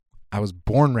I was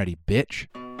born ready, bitch.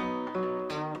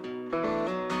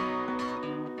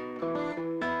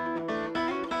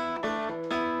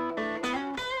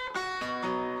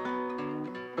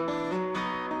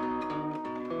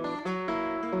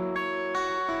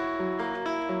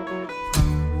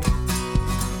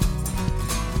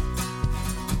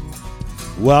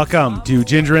 Welcome to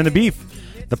Ginger and the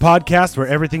Beef, the podcast where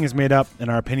everything is made up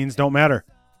and our opinions don't matter.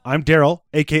 I'm Daryl,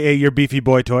 a.k.a. your beefy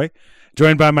boy toy,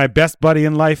 joined by my best buddy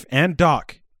in life and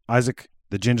Doc, Isaac,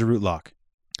 the Ginger Rootlock.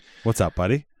 What's up,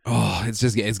 buddy? Oh, it's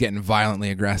getting violently,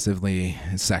 aggressively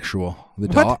sexual.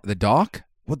 The doc?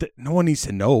 Well, no one needs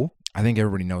to know. I think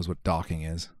everybody knows what docking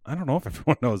is. I don't know if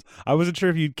everyone knows. I wasn't sure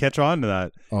if you'd catch on to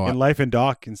that. In life and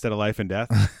doc instead of life and death.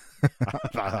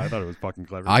 I thought it was fucking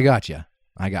clever. I got you.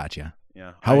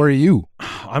 Yeah. How are you?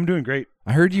 I'm doing great.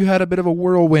 I heard you had a bit of a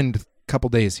whirlwind couple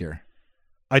days here.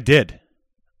 I did.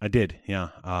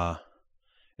 Yeah.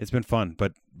 It's been fun.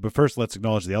 But first, let's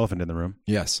acknowledge the elephant in the room.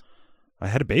 Yes. I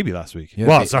had a baby last week. You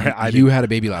had a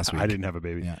baby last week. I didn't have a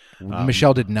baby. Yeah.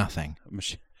 Michelle did nothing.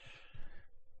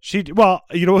 Well,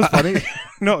 you know what's funny?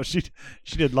 No, she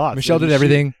did lots. Michelle did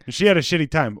everything. She had a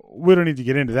shitty time. We don't need to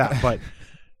get into that, but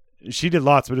she did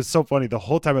lots. But it's so funny. The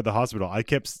whole time at the hospital, I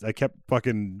kept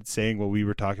fucking saying what we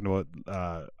were talking about.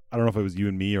 I don't know if it was you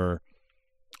and me or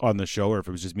on the show or if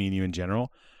it was just me and you in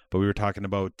general, but we were talking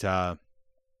about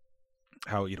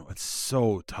how, it's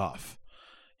so tough,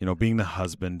 being the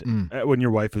husband when your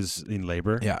wife is in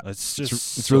labor. Yeah.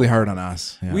 It's really hard on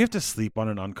us. Yeah. We have to sleep on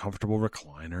an uncomfortable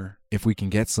recliner. If we can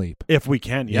get sleep. If we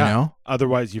can, yeah. You know?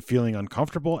 Otherwise, you're feeling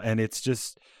uncomfortable, and it's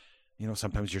just,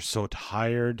 sometimes you're so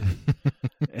tired.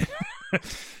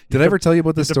 Did I ever tell you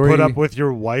about this story? To put up with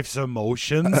your wife's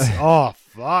emotions? Oh,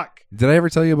 fuck. Did I ever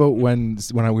tell you about when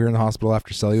we were in the hospital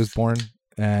after Sully was born,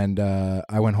 and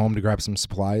I went home to grab some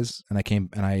supplies, and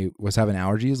I was having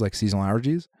allergies, like seasonal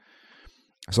allergies.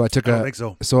 So I took I don't think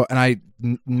so. So, and I've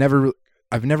never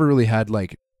really had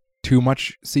like too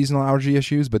much seasonal allergy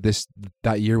issues, but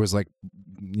that year was like,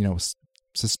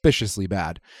 suspiciously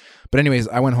bad. But anyways,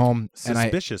 I went home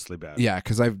suspiciously bad. Yeah,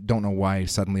 because I don't know why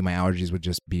suddenly my allergies would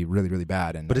just be really, really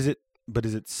bad. But is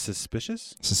it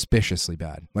suspicious? Suspiciously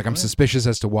bad. Like I'm suspicious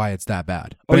as to why it's that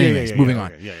bad. Oh, but anyways, moving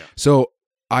on. Okay, yeah. So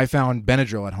I found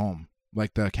Benadryl at home,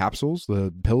 like the capsules,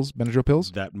 the pills, Benadryl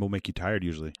pills. That will make you tired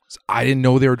usually. So I didn't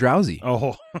know they were drowsy.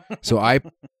 Oh. So I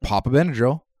pop a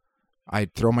Benadryl. I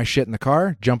throw my shit in the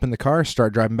car, jump in the car,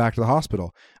 start driving back to the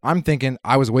hospital. I'm thinking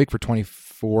I was awake for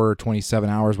 24, 27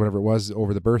 hours, whatever it was,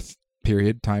 over the birth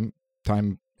period, time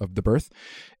of the birth.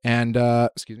 And,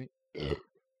 excuse me.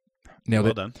 Nailed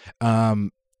it. Well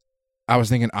done. I was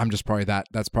thinking I'm just probably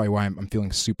that's probably why I'm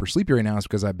feeling super sleepy right now, is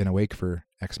because I've been awake for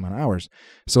X amount of hours.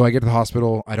 So I get to the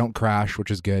hospital, I don't crash,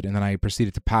 which is good. And then I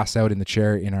proceeded to pass out in the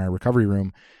chair in our recovery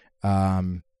room,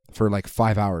 for like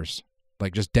 5 hours.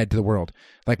 Like just dead to the world.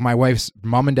 Like my wife's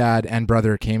mom and dad and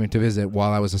brother came in to visit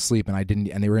while I was asleep, and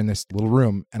they were in this little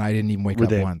room, and I didn't even wake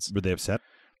up once. Were they upset?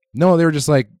 No, they were just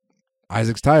like,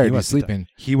 Isaac's tired. He's sleeping.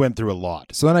 He went through a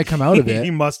lot. So then I come out of it.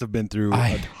 He must have been through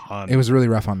a ton. It was really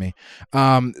rough on me.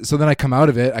 So then I come out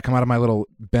of it. I come out of my little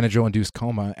Benadryl-induced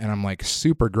coma, and I'm like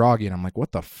super groggy, and I'm like,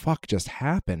 what the fuck just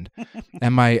happened?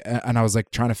 and I was like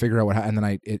trying to figure out what happened. And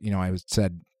then I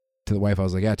said to the wife, I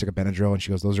was like, yeah, I took a Benadryl, and she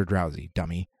goes, those are drowsy,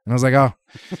 dummy. And I was like, oh,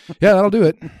 yeah, that'll do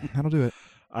it.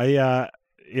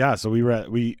 So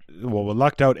we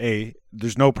lucked out.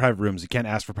 There's no private rooms. You can't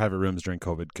ask for private rooms during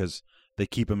COVID because they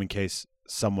keep them in case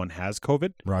someone has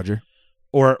COVID. Roger.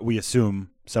 Or we assume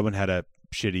someone had a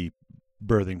shitty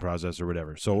birthing process or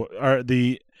whatever. So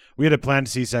we had a planned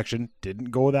C-section. Didn't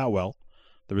go that well.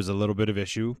 There was a little bit of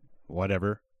issue.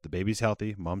 Whatever. The baby's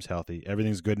healthy. Mom's healthy.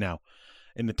 Everything's good now.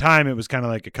 In the time, it was kind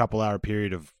of like a couple-hour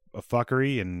period of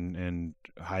fuckery and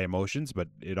high emotions, but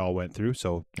it all went through,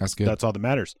 so that's good. That's all that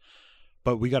matters.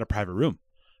 But we got a private room,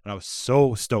 and I was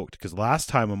so stoked because last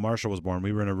time when Marshall was born,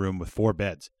 we were in a room with 4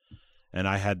 beds, and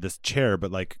I had this chair,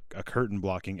 but like a curtain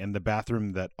blocking, and the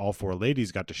bathroom that all 4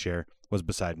 ladies got to share was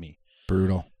beside me.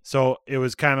 Brutal. So it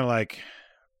was kind of like,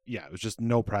 yeah, it was just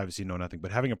no privacy, no nothing.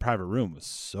 But having a private room was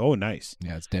so nice.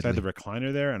 Yeah, it's deadly. So I had the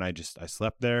recliner there, and I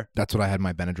slept there. That's what I had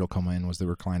my Benadryl coma in, was the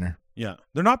recliner. Yeah,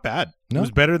 they're not bad. No? It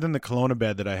was better than the Kelowna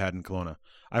bed that I had in Kelowna.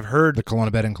 I've heard the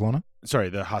Kelowna bed in Kelowna. Sorry,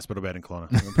 the hospital bed in Kelowna.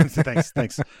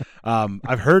 Thanks.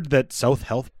 I've heard that South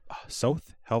Health. It's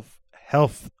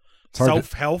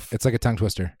like a tongue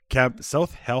twister.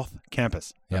 South Health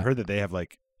Campus. Yeah. I've heard that they have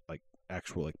like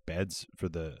actual like beds for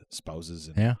the spouses.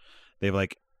 And yeah. They have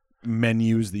like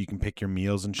menus that you can pick your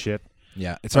meals and shit.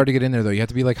 Yeah, it's hard to get in there though. You have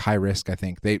to be like high risk. I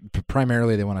think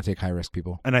primarily they want to take high risk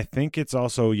people. And I think it's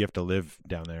also you have to live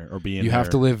down there or be in. You have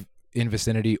to live in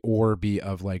vicinity or be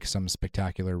of like some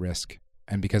spectacular risk.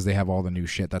 And because they have all the new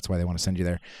shit, that's why they want to send you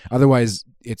there. Otherwise,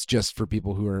 it's just for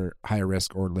people who are higher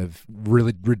risk or live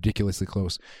really ridiculously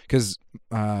close. Because,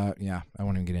 I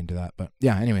won't even get into that. But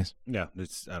yeah, anyways. Yeah,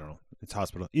 I don't know. It's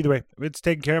hospital. Either way, it's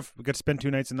taken care of. We got to spend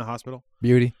 2 nights in the hospital.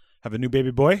 Beauty. Have a new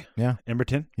baby boy. Yeah.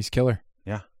 Emberton. He's killer.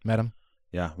 Yeah. Met him.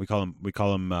 Yeah, we call him.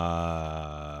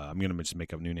 I'm gonna just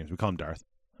make up new names. We call him Darth.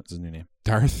 That's his new name.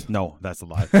 Darth? No, that's a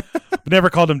lie. We never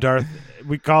called him Darth.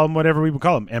 We call him whatever we would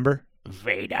call him. Ember.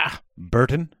 Vader.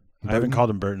 Burton. I haven't called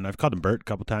him Burton. I've called him Bert a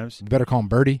couple times. You better call him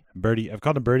Birdie. Birdie. I've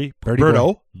called him Birdie. Birdie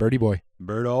Birdo. Boy. Birdie Boy.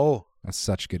 Birdo. That's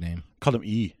such a good name. Called him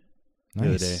E. The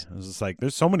other day. I was just like,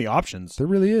 there's so many options. There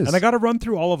really is. And I got to run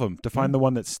through all of them to find the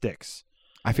one that sticks.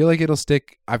 I feel like it'll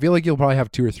stick. I feel like you'll probably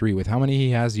have 2 or 3 with how many he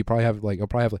has. You'll have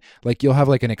you'll have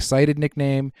like an excited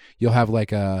nickname. You'll have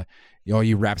like a,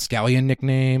 you rapscallion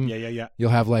nickname. Yeah.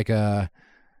 You'll have like a,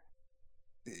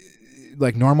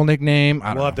 like normal nickname.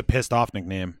 We'll have the pissed off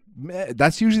nickname.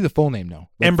 That's usually the full name, though.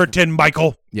 Emberton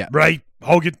Michael. Yeah. Right.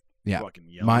 Hogan. Yeah. Fucking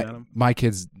yelling at him. My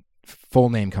kid's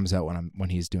full name comes out when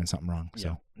he's doing something wrong. So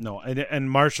yeah. No, and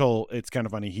Marshall, it's kind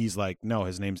of funny. He's like, no,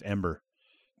 his name's Ember.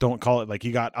 Don't call it, like,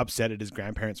 he got upset at his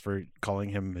grandparents for calling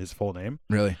him his full name.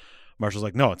 Really? Marshall's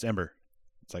like, no, it's Ember.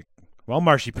 It's like, well,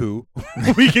 Marshy Poo.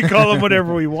 We can call him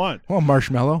whatever we want. Well,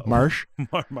 Marshmallow, Marsh,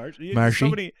 Marshy.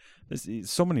 Marshy.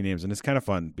 So many names, and it's kind of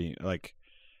fun being like,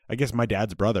 I guess my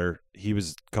dad's brother, he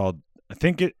was called,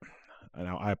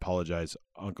 now I apologize,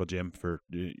 Uncle Jim, for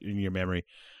in your memory.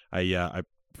 I'm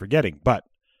forgetting, but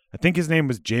I think his name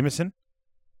was Jameson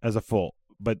as a full,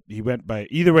 but he went by,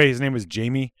 either way, his name was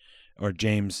Jamie or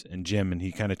James and Jim, and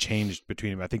he kind of changed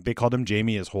between them. I think they called him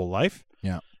Jamie his whole life.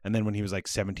 Yeah. And then when he was like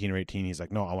 17 or 18, he's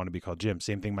like, no, I want to be called Jim.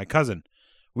 Same thing, my cousin.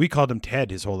 We called him Ted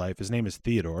his whole life. His name is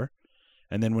Theodore.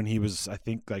 And then when he was, I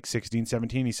think, like 16,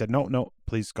 17, he said, no,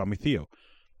 please call me Theo.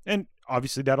 And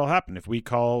obviously that'll happen. If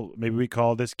maybe we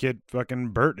call this kid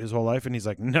fucking Bert his whole life, and he's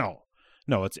like, no,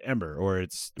 it's Ember, or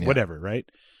it's whatever, right?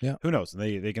 Yeah. Who knows?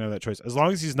 They can have that choice. As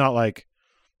long as he's not like,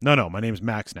 no, my name's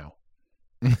Max now.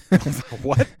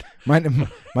 What?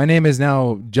 My name is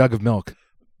now Jug of Milk.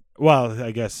 Well, I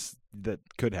guess that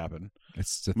could happen.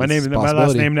 My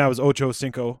last name now is Ocho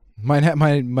Cinco. My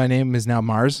name is now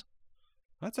Mars.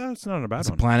 That's not a bad one. It's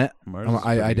a planet.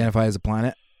 I identify as a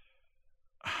planet.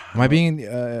 Am I being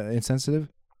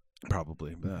insensitive?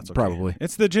 Probably. But that's okay. Probably.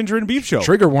 It's the Ginger and Beef Show.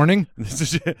 Trigger warning.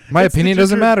 My opinion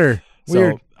doesn't matter.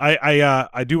 Weird. So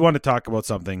I do want to talk about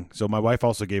something. So my wife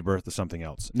also gave birth to something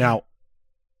else. Now,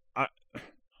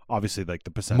 obviously, like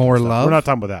the percentage. More stuff. love. We're not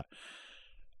talking about that.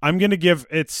 I'm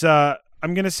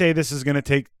gonna say this is gonna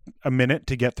take a minute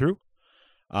to get through.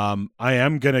 I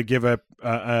am gonna give an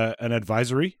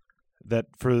advisory that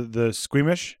for the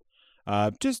squeamish,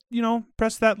 just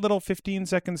press that little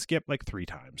 15-second skip like 3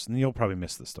 times, and you'll probably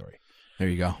miss the story. There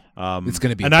you go. It's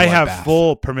gonna be. And I have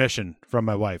full permission from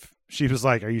my wife. She was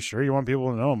like, "Are you sure you want people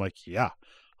to know?" I'm like, "Yeah,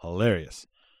 hilarious."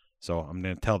 So I'm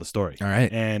going to tell the story. All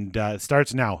right. And it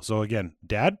starts now. So again,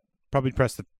 Dad, probably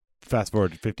press the fast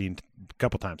forward 15 a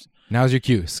couple times. Now's your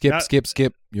cue.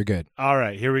 Skip. You're good. All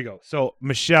right, here we go. So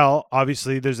Michelle,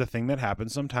 obviously there's a thing that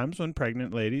happens sometimes when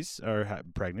pregnant ladies are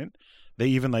pregnant. They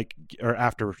even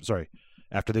after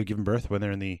they've given birth, when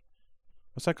they're in the,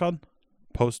 what's that called?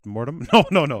 Post-mortem?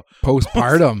 No.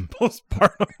 Postpartum.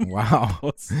 Postpartum.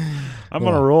 Wow. I'm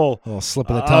on a roll. A little slip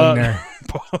of the tongue there.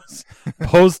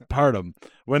 Postpartum.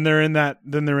 When they're in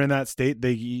that state,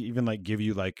 they even like give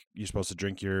you, like, you're supposed to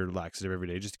drink your laxative every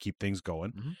day just to keep things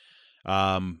going.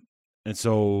 Mm-hmm. And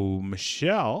so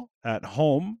Michelle at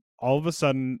home, all of a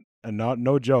sudden, and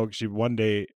no joke, she one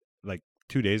day, like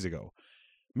 2 days ago,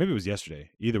 maybe it was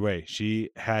yesterday, either way, she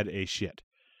had a shit.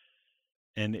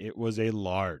 And it was a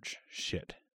large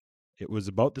shit. It was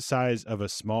about the size of a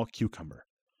small cucumber.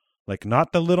 Like,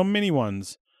 not the little mini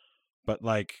ones, but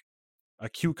like a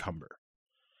cucumber.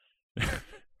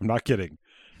 I'm not kidding.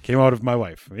 Came out of my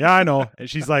wife. Yeah, I know. And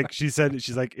she's like,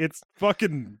 it's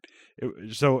fucking.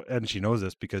 And she knows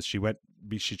this because she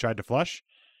tried to flush.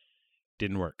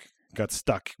 Didn't work. Got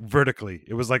stuck vertically.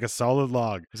 It was like a solid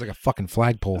log. It was like a fucking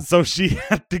flagpole. So she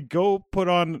had to go put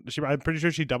on. I'm pretty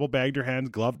sure she double bagged her hands,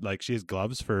 gloved, like she has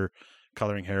gloves for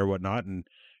coloring hair or whatnot, and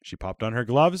she popped on her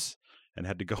gloves and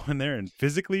had to go in there and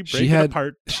physically break it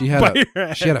apart. She had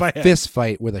a fist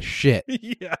fight with a shit.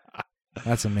 Yeah,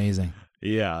 that's amazing.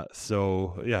 Yeah.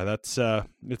 So yeah, that's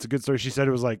it's a good story. She said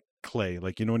it was like clay,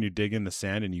 like when you dig in the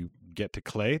sand and you get to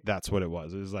clay. That's what it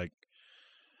was. It was like.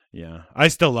 Yeah, I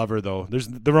still love her though.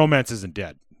 The romance isn't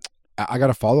dead. I got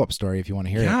a follow-up story if you want to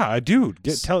hear it. Yeah, I do.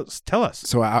 Tell us.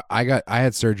 So I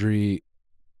had surgery.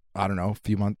 I don't know, a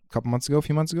few months ago.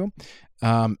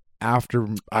 after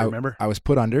I remember. I was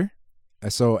put under.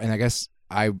 So, and I guess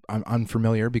I'm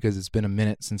unfamiliar because it's been a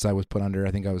minute since I was put under.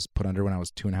 I think I was put under when I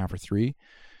was 2.5 or 3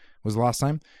 was the last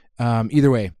time.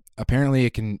 Either way, apparently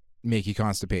it can make you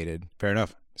constipated. Fair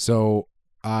enough. So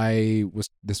I was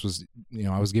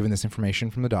given this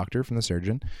information from the doctor, from the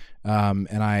surgeon,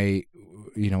 and I,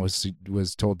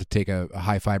 was told to take a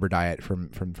high fiber diet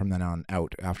from then on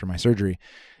out after my surgery.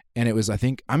 And it was, I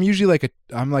think I'm usually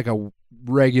I'm like a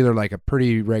regular, like a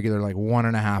pretty regular, like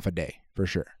 1.5 a day for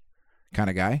sure kind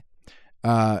of guy.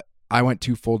 I went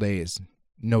 2 full days,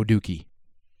 no dookie.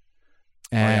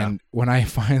 And when I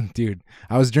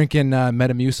I was drinking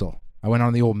Metamucil. I went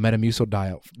on the old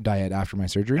Metamucil diet after my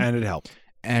surgery. And it helped.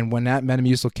 And when that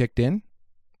Metamucil kicked in,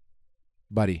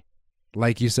 buddy,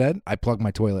 like you said, I plugged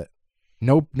my toilet.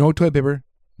 No toilet paper,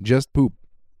 just poop.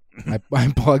 I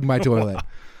plugged my toilet.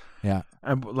 Yeah.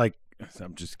 I'm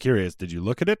just curious. Did you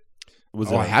look at it?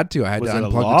 I had to. I had to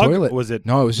unplug log? the toilet. Was it?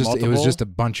 No, it was multiple? just a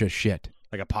bunch of shit.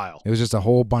 Like a pile. It was just a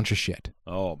whole bunch of shit.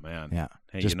 Oh man. Yeah.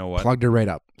 Hey, just you know what? Plugged her right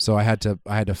up. So I had to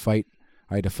fight.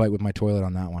 I had to fight with my toilet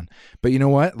on that one. But you know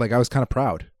what? Like, I was kind of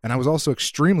proud, and I was also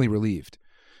extremely relieved,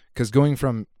 because going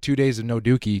from 2 days of no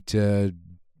dookie to,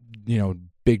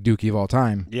 big dookie of all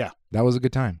time. Yeah. That was a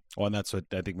good time. Well, and that's what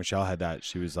I think Michelle had. That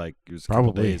she was like, it was a Probably.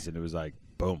 couple days, and it was like,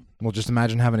 boom. Well, just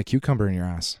imagine having a cucumber in your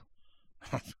ass.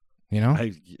 I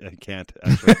can't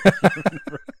actually.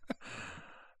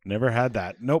 Never had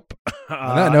that. Nope.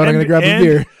 On that note, I'm going to grab a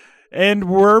beer. And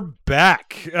we're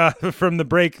back from the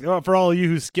break. For all of you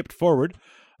who skipped forward,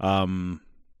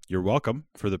 you're welcome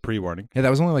for the pre-warning. Yeah, that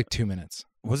was only like 2 minutes.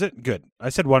 Was it? Good. I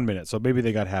said 1 minute, so maybe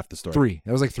they got half the story. 3.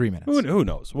 That was like 3 minutes. Who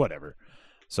knows? Whatever.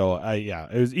 So,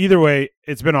 it was either way.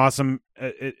 It's been awesome.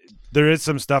 There is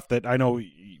some stuff that I know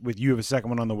with you have a second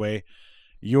one on the way.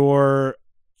 You're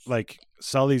like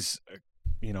Sully's,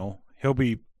 he'll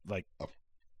be like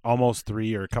almost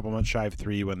 3 or a couple months shy of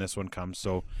 3 when this one comes.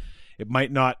 So it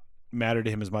might not matter to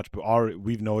him as much, but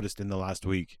we've noticed in the last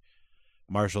week,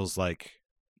 Marshall's like,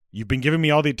 you've been giving me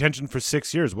all the attention for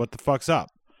 6 years. What the fuck's up?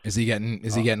 Is he getting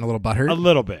a little butthurt? A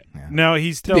little bit. Yeah. No,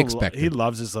 he's still he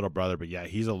loves his little brother, but yeah,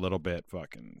 he's a little bit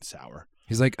fucking sour.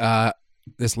 He's like,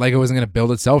 this Lego isn't going to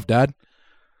build itself, Dad.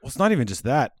 Well, it's not even just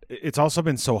that. It's also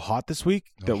been so hot this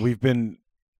week that we've been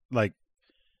like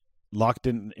locked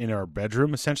in our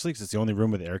bedroom essentially, because it's the only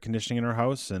room with air conditioning in our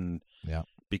house, and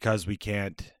because we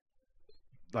can't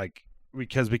I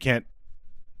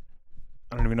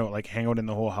don't even know, like, hang out in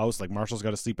the whole house. Like, Marshall's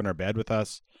got to sleep in our bed with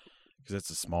us because it's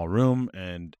a small room,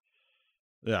 and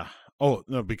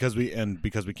because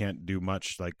we can't do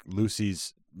much. Like,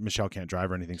 Michelle can't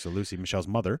drive or anything, so Michelle's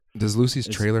mother. Does Lucy's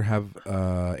trailer have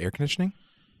air conditioning?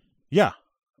 Yeah.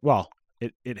 Well,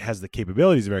 it has the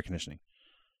capabilities of air conditioning.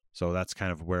 So that's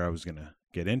kind of where I was going to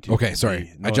get into. Okay,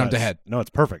 sorry. I jumped ahead. No, it's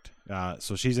perfect.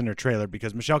 So she's in her trailer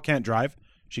because Michelle can't drive.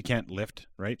 She can't lift,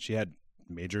 right? She had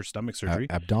major stomach surgery.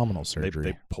 Abdominal surgery.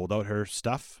 They pulled out her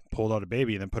stuff, pulled out a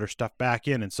baby, and then put her stuff back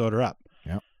in and sewed her up.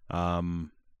 Yeah.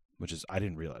 Which is, I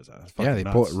didn't realize that. Yeah, they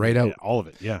pull it right out. Yeah, all of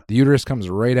it, yeah. The uterus comes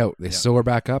right out. They sew her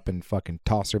back up and fucking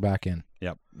toss her back in.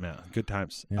 Yep. Yeah. Good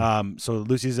times. Yeah. So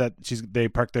Lucy's they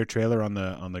parked their trailer on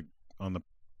the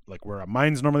like where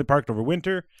mine's normally parked over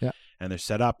winter. Yeah. And they're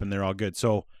set up and they're all good.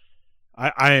 So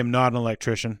I am not an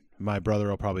electrician. My brother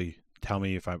will probably tell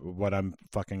me what I'm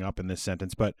fucking up in this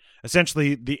sentence, but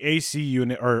essentially the AC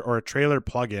unit or a trailer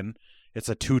plug-in, it's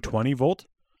a 220 volt.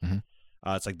 Mm-hmm.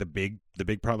 It's like the big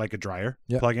part, like a dryer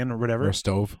yep. plug-in or whatever. Or a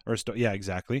stove. Yeah,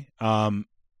 exactly. And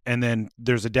then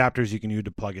there's adapters you can use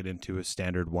to plug it into a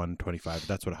standard 125.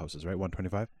 That's what a house is, right?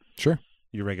 125? Sure.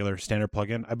 Your regular standard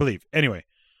plug-in, I believe. Anyway,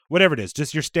 whatever it is,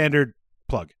 just your standard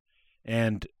plug.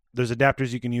 And there's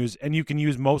adapters you can use, and you can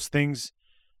use most things.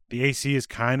 The AC is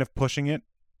kind of pushing it.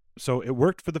 So it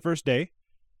worked for the first day,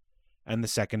 and the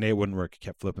second day it wouldn't work. It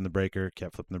kept flipping the breaker.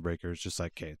 It's just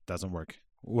like, okay, it doesn't work.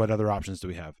 What other options do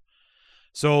we have?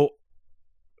 So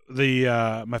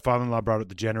my father-in-law brought out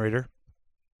the generator,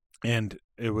 and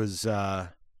it was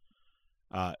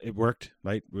it worked,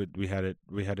 right? We had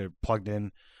it plugged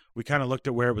in. We kind of looked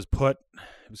at where it was put.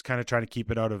 It was kind of trying to keep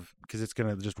it out of, because it's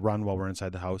going to just run while we're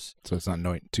inside the house. So it's not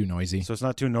too noisy. So it's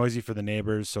not too noisy for the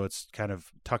neighbors. So it's kind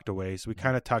of tucked away. So we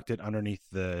kind of tucked it underneath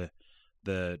the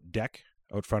deck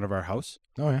out front of our house.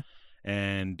 Oh, yeah.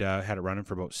 And had it running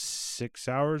for about 6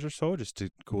 hours or so just to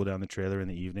cool down the trailer in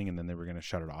the evening. And then they were going to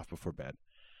shut it off before bed.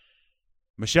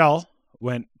 Michelle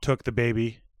took the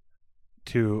baby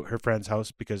to her friend's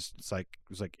house because it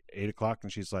was like 8 o'clock,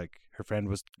 and she's like, her friend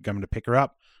was coming to pick her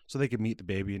up so they could meet the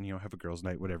baby and, have a girls'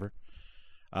 night, whatever.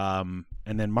 And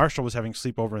then Marshall was having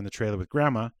sleepover in the trailer with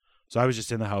Grandma, so I was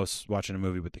just in the house watching a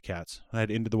movie with the cats. I had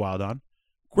Into the Wild on,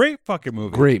 Great fucking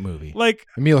movie. Great movie. Like,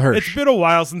 Emil Hirsch. it's been a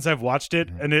while since I've watched it,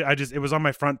 and it was on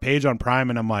my front page on Prime,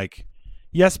 and I'm like,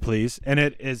 yes, please. And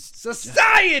it is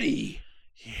Society.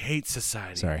 He hates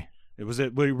Society. Sorry.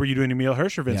 Were you doing Emil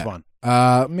Hirsch or Vince Vaughn?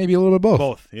 Maybe a little bit of both.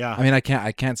 Both, yeah. I mean, I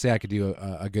can't say I could do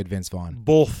a good Vince Vaughn.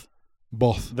 Both.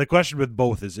 Both. The question with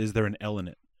both is there an L in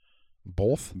it?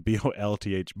 Both?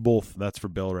 BOLTH. Both. That's for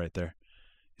Bill right there.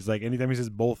 He's like, anytime he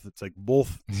says both, it's like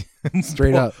both.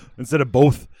 Straight up. Instead of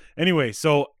both. Anyway,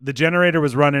 so the generator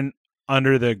was running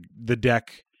under the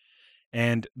deck,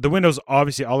 and the windows,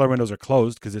 obviously all our windows are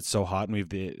closed because it's so hot, and we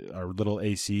have our little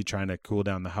AC trying to cool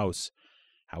down the house.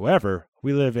 However,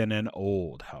 we live in an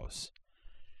old house.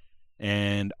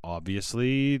 And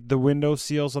obviously the window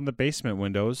seals on the basement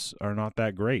windows are not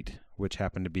that great, which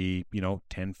happened to be,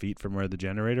 10 feet from where the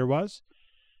generator was.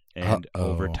 And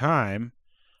over time,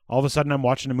 all of a sudden I'm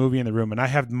watching a movie in the room, and I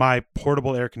have my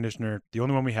portable air conditioner, the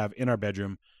only one we have in our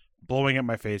bedroom, blowing at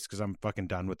my face because I'm fucking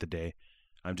done with the day.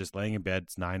 I'm just laying in bed.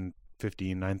 It's 9:15,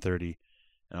 9:30.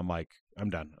 And I'm like, I'm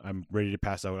done. I'm ready to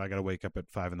pass out. I got to wake up at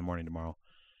 5 a.m. tomorrow.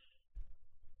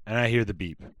 And I hear the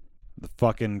beep. The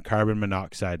fucking carbon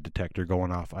monoxide detector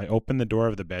going off. I open the door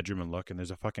of the bedroom and look, and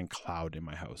there's a fucking cloud in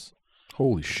my house.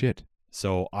 Holy shit.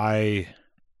 So I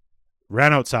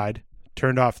ran outside,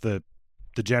 turned off the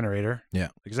generator. Yeah.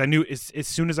 Because I knew as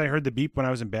soon as I heard the beep when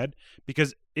I was in bed,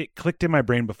 because it clicked in my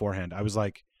brain beforehand. I was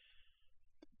like,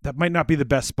 that might not be the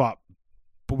best spot,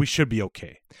 but we should be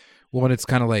okay. Well, when it's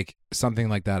kind of like something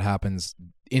like that happens,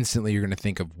 instantly you're going to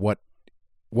think of what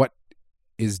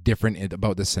is different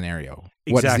about this scenario.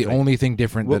 Exactly. What is the only thing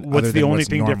different? What's the only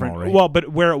thing normal, different? Right? Well,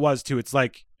 but where it was too, it's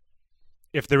like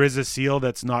if there is a seal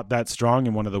that's not that strong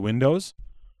in one of the windows,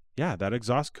 yeah, that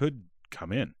exhaust could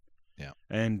come in. Yeah.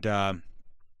 And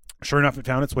sure enough, it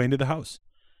found its way into the house.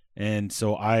 And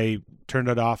so I turned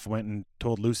it off, went and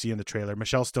told Lucy in the trailer.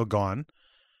 Michelle's still gone.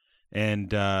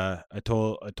 And I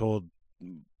told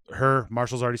her,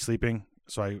 Marshall's already sleeping.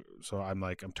 So I'm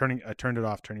like, I turned it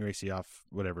off, turn your AC off,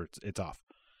 whatever, it's off.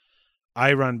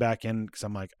 I run back in because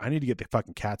I'm like, I need to get the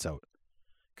fucking cats out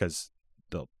because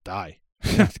they'll die.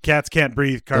 The cats can't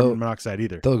breathe carbon monoxide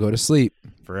either. They'll go to sleep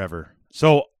forever.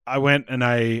 So I went and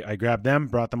I grabbed them,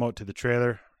 brought them out to the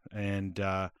trailer, and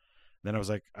then I was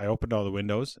like, I opened all the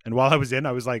windows. And while I was in,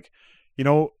 I was like,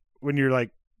 when you're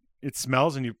like, it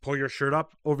smells and you pull your shirt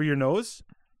up over your nose?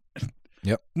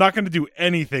 Yep. Not going to do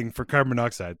anything for carbon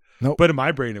monoxide. Nope. But in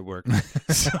my brain, it worked.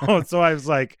 So I was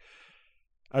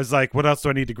like, what else do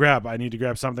I need to grab? I need to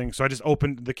grab something. So I just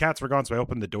opened, the cats were gone. So I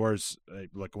opened the doors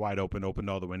like wide open, opened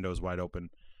all the windows wide open.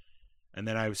 And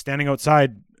then I was standing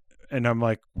outside and I'm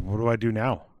like, what do I do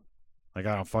now? Like,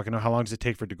 I don't fucking know. How long does it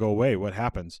take for it to go away? What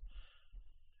happens?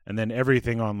 And then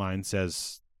everything online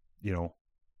says,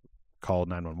 call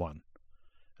 911.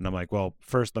 And I'm like, well,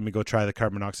 first let me go try the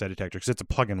carbon monoxide detector because it's a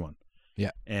plug-in one.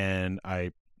 Yeah. And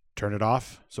I turned it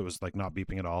off. So it was like not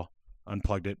beeping at all.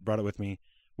 Unplugged it, brought it with me.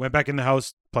 Went back in the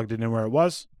house, plugged it in where it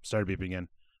was, started beeping again.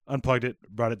 Unplugged it,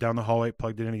 brought it down the hallway,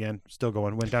 plugged it in again, still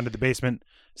going. Went down to the basement,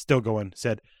 still going.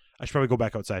 Said, I should probably go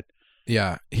back outside.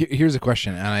 Yeah. Here's a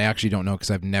question, and I actually don't know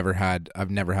because I've never had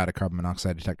a carbon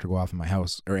monoxide detector go off in my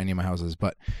house or any of my houses.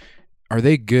 But are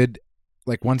they good?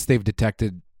 Like once they've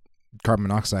detected carbon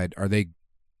monoxide, do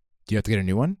you have to get a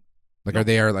new one? Like no. Are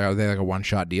they like a one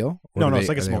shot deal? No, it's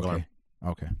like a smoke alarm.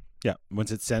 Okay. Yeah. When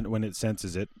it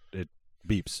senses it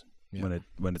beeps. Yeah.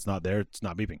 When it's not there, it's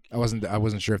not beeping. I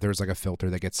wasn't sure if there was like a filter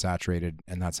that gets saturated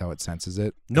and that's how it senses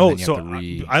it. No, so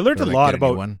I learned a lot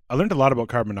about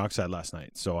carbon monoxide last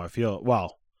night. So I feel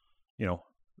I'll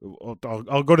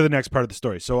go to the next part of the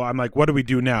story. So I'm like, what do we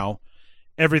do now?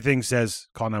 Everything says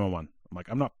call 911. I'm like,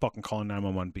 I'm not fucking calling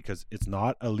 911 because it's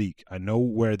not a leak. I know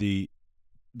where the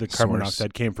carbon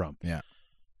monoxide came from. Yeah.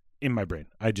 In my brain.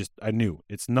 I knew.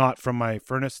 It's not from my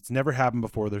furnace. It's never happened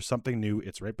before. There's something new.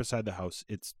 It's right beside the house.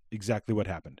 It's exactly what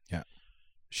happened. Yeah.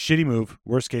 Shitty move.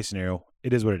 Worst case scenario.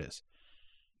 It is what it is.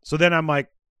 So then I'm like,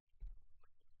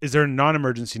 is there a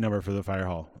non-emergency number for the fire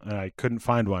hall? And I couldn't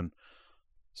find one.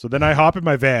 So then I hop in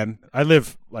my van. I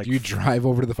live like... Do you drive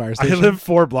over to the fire station? I live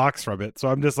 4 blocks from it. So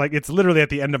I'm just like, it's literally at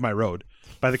the end of my road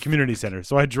by the community center.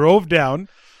 So I drove down.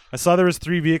 I saw there was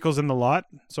 3 vehicles in the lot.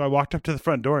 So I walked up to the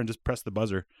front door and just pressed the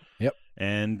buzzer. Yep.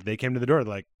 And they came to the door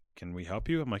like, can we help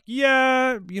you? I'm like,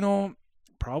 yeah,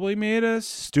 probably made a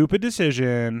stupid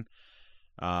decision.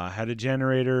 Had a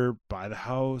generator by the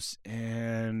house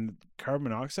and carbon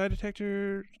monoxide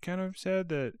detector kind of said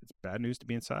that it's bad news to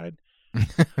be inside.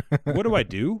 What do I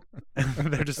do?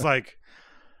 And they're just like,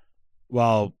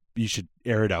 well, you should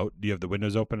air it out. Do you have the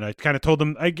windows open? And I kind of told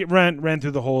them, ran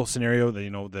through the whole scenario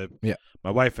that,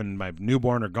 my wife and my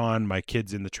newborn are gone. My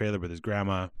kid's in the trailer with his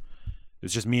grandma.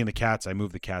 It's just me and the cats. I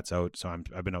moved the cats out, so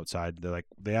I've been outside.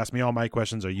 They ask me all my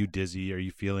questions. Are you dizzy? Are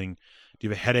you feeling? Do you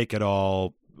have a headache at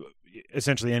all?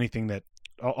 Essentially anything that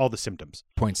all the symptoms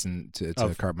points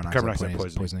to carbon monoxide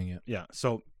poisoning. Yeah.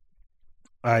 So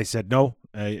I said no.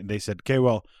 They said, okay,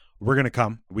 well, we're gonna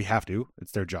come. We have to.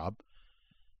 It's their job.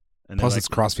 And plus, it's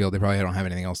Crossfield. They probably don't have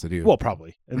anything else to do. Well,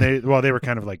 probably. And they were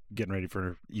kind of like getting ready for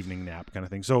an evening nap kind of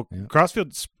thing. So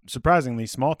Crossfield, surprisingly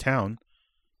small town,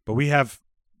 but we have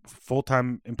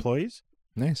full-time employees.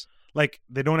 Nice. Like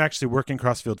they don't actually work in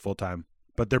Crossfield full-time,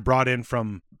 but they're brought in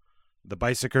from the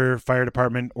Bicycle Fire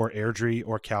Department or Airdrie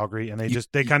or Calgary, and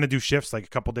they kind of do shifts, like a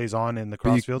couple days on in the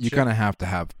Crossfield. You kind of have to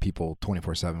have people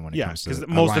 24/7 when it comes to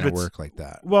most of it's work like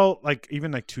that. Well, like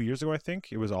even like 2 years ago, I think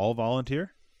it was all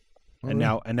volunteer, and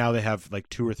now they have like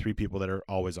 2 or 3 people that are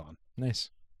always on.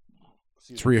 Nice.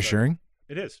 It's reassuring.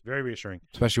 It is very reassuring,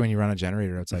 especially when you run a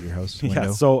generator outside your house window.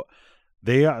 Yeah. So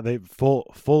they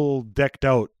full decked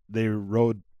out. They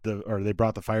they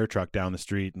brought the fire truck down the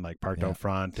street and like parked out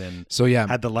front, and so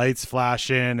had the lights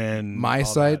flashing. And my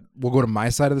side, we'll go to my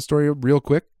side of the story real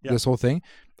quick. Yeah. This whole thing,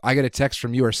 I get a text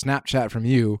from you or Snapchat from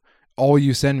you. All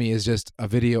you send me is just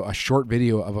a short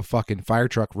video of a fucking fire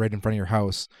truck right in front of your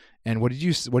house. And what did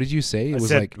you say? It was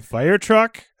said, like fire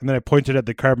truck, and then I pointed at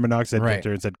the carbon monoxide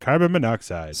filter and said carbon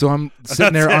monoxide. So I'm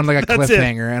sitting there on like a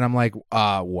cliffhanger, and I'm like,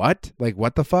 what? Like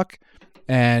what the fuck?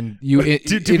 And you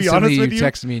to be honest with you,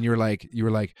 texted me and you were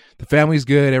like the family's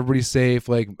good, everybody's safe.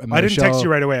 Like I didn't text you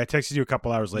right away. I texted you a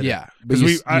couple hours later. Yeah,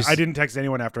 because I didn't text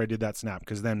anyone after I did that snap,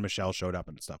 because then Michelle showed up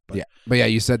and stuff. But yeah,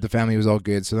 you said the family was all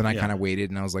good. So then I kind of waited,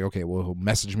 and I was like, okay, well, he'll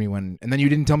message me when. And then you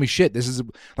didn't tell me shit. This is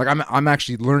like I'm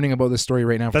actually learning about this story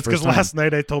right now. That's because last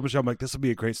night I told Michelle, I'm like, this will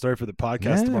be a great story for the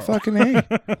podcast tomorrow. Fucking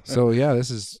A. So yeah,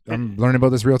 I'm learning about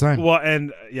this real time. Well,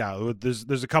 and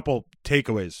there's a couple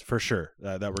takeaways for sure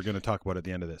that we're going to talk about at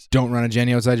the end of this. Don't run a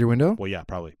Jenny outside your window? Well, yeah,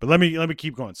 probably. But let me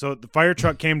keep going. So the fire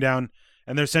truck came down,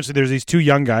 and there's these 2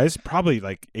 young guys, probably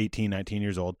like 18, 19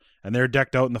 years old, and they're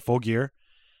decked out in the full gear.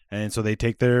 And so they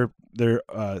take their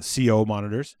CO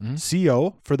monitors. Mm-hmm.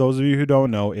 CO, for those of you who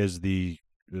don't know, is the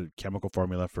chemical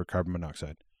formula for carbon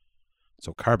monoxide.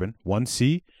 So carbon, 1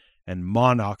 C, and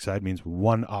monoxide means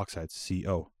 1 oxide,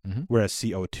 CO. Mm-hmm. Whereas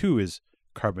CO2 is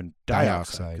carbon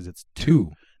dioxide because it's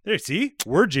 2. There, see?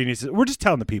 We're geniuses. We're just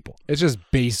telling the people. It's just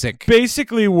basic.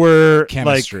 Basically, we're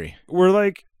chemistry. We're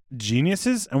like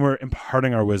geniuses, and we're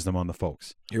imparting our wisdom on the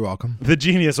folks. You're welcome. The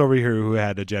genius over here who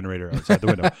had a generator outside the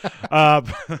window.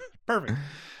 Perfect.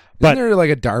 Isn't there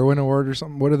like a Darwin Award or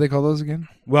something? What do they call those again?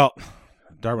 Well,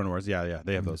 Darwin Awards. Yeah,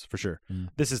 they have those for sure. Mm.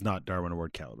 This is not Darwin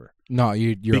Award caliber. No,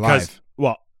 you're alive.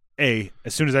 Well, as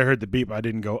soon as I heard the beep, I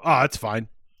didn't go, it's fine.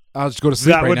 I'll just go to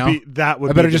sleep right now.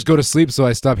 I better just go to sleep so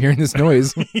I stop hearing this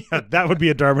noise. Yeah, that would be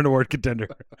a Darwin Award contender.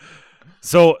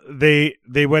 So they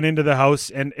went into the house,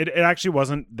 and it actually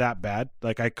wasn't that bad.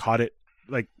 Like I caught it,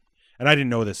 and I didn't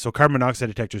know this. So carbon monoxide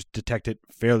detectors detect it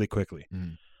fairly quickly.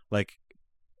 Mm. Like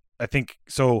I think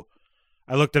so.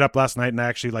 I looked it up last night, and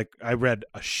I read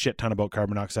a shit ton about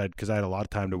carbon monoxide because I had a lot of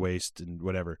time to waste and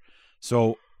whatever.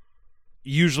 So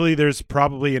usually there's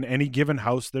probably in any given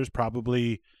house there's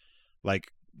probably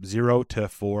like 0 to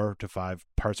 4 to 5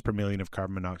 parts per million of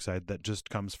carbon monoxide that just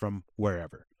comes from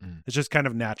wherever. Mm. It's just kind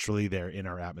of naturally there in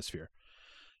our atmosphere.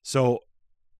 So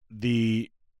the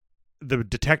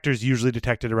detectors usually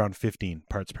detect it around 15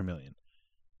 parts per million.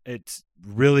 It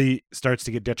really starts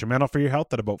to get detrimental for your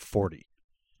health at about 40.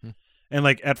 Mm. And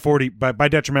like at 40, by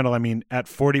detrimental, I mean at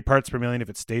 40 parts per million, if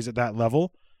it stays at that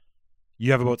level,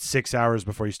 you have about 6 hours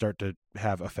before you start to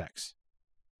have effects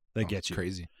that get you.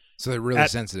 Crazy. So they're really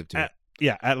sensitive to it.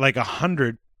 Yeah, at like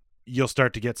 100, you'll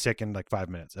start to get sick in like 5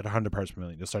 minutes. At 100 parts per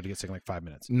million, you'll start to get sick in like 5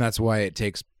 minutes. And that's why it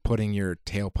takes putting your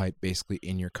tailpipe basically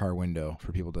in your car window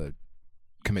for people to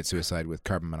commit suicide with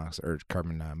carbon monoxide or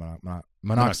carbon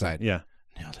monoxide. Yeah,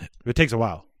 nailed it. It takes a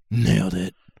while. Nailed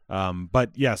it.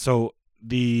 But yeah, so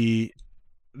the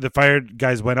fire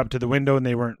guys went up to the window, and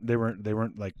they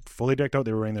weren't like fully decked out.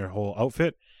 They were wearing their whole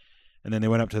outfit, and then they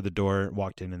went up to the door,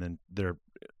 walked in, and then their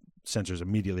sensors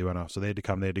immediately went off. So they had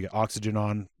to get oxygen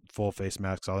on, full face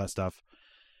masks, all that stuff.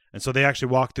 And so they actually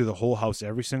walked through the whole house,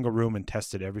 every single room, and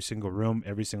tested every single room,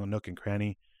 every single nook and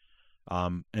cranny,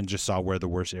 and just saw where the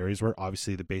worst areas were.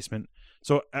 Obviously the basement.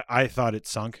 So I thought it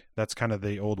sunk. That's kind of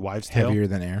the old wives' tale. Heavier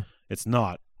than air. It's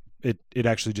not. It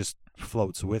actually just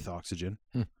floats with oxygen.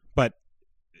 But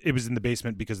it was in the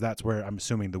basement because that's where I'm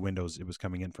assuming the windows it was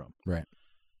coming in from. Right.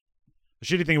 The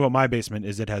shitty thing about my basement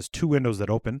is it has 2 windows that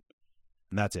open.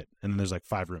 And that's it. And then there's like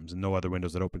 5 rooms and no other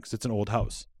windows that open because it's an old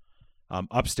house.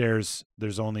 Upstairs,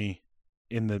 there's only,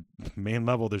 in the main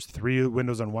level, there's 3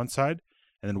 windows on one side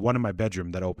and then 1 in my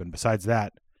bedroom that open. Besides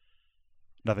that,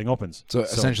 nothing opens. So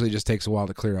essentially it just takes a while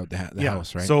to clear out the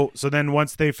house, right? So then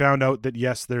once they found out that,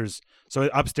 yes, so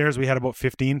upstairs we had about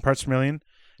 15 parts per million.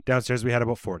 Downstairs we had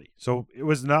about 40. So it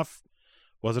was enough.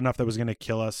 Wasn't enough that was going to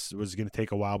kill us. It was going to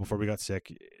take a while before we got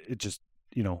sick. It just,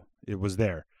 it was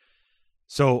there.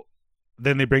 So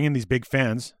then they bring in these big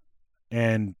fans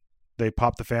and they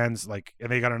pop the fans, and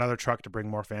they got another truck to bring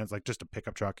more fans, just a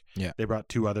pickup truck. Yeah. They brought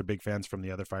 2 other big fans from the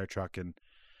other fire truck, and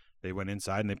they went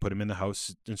inside and they put them in the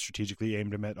house and strategically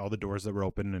aimed them at all the doors that were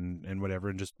open and whatever,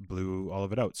 and just blew all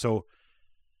of it out. So,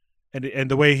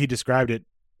 and the way he described it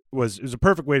was a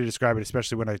perfect way to describe it,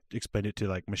 especially when I explained it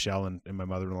to Michelle and my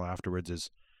mother-in-law afterwards.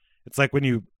 It's like when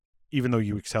you, even though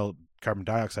you exhale carbon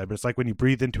dioxide, but it's like when you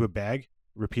breathe into a bag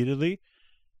repeatedly,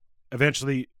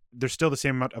 eventually there's still the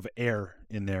same amount of air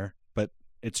in there, but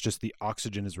it's just the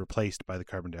oxygen is replaced by the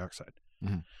carbon dioxide.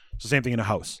 Mm-hmm. So same thing in a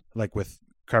house, like with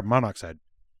carbon monoxide.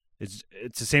 It's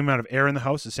the same amount of air in the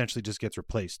house, essentially just gets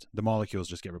replaced. The molecules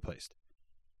just get replaced.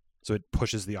 So it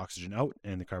pushes the oxygen out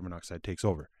and the carbon dioxide takes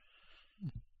over.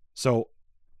 So,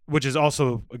 which is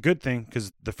also a good thing,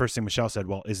 because the first thing Michelle said,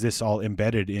 well, is this all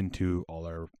embedded into all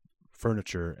our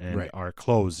furniture and our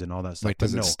clothes and all that stuff? Like,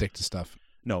 does it stick to stuff?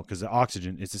 No, because the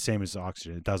oxygen, it's the same as the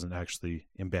oxygen. It doesn't actually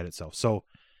embed itself. So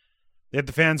they had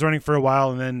the fans running for a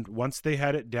while, and then once they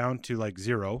had it down to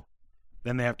 0,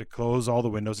 then they have to close all the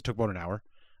windows. It took about an hour.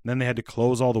 And then they had to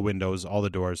close all the windows, all the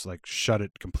doors, shut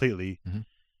it completely,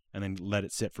 and then let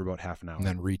it sit for about half an hour. And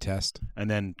then retest.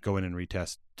 And then go in and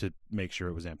retest to make sure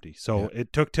it was empty. So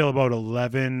it took till about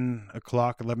 11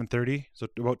 o'clock, 11:30, so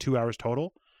about 2 hours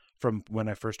total from when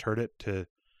I first heard it to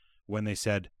when they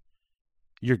said,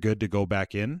 you're good to go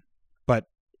back in. But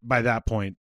by that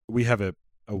point, we have a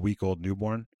week-old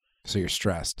newborn. So you're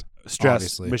stressed.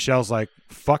 Obviously. Michelle's like,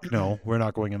 fuck no, we're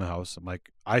not going in the house.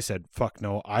 I said, fuck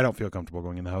no, I don't feel comfortable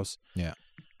going in the house. Yeah.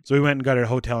 So we went and got a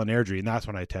hotel in Airdrie, and that's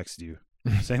when I texted you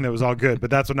saying that was all good. But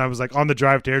that's when I was on the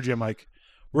drive to Airdrie, I'm like,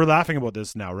 we're laughing about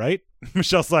this now, right?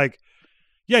 Michelle's like,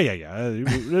 yeah.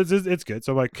 It's good.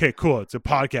 So I'm like, okay, cool. It's a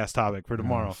podcast topic for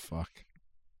tomorrow. Oh, fuck.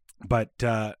 But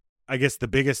I guess the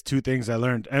biggest 2 things I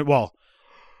learned,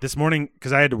 this morning,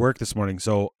 because I had to work this morning,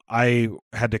 so I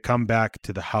had to come back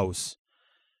to the house,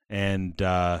 and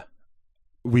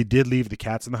we did leave the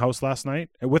cats in the house last night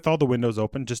with all the windows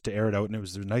open just to air it out, and there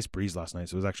was a nice breeze last night,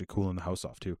 so it was actually cooling the house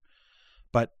off too.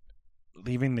 But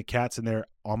leaving the cats in there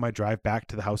on my drive back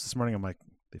to the house this morning, I'm like,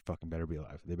 they fucking better be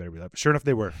alive. They better be alive. Sure enough,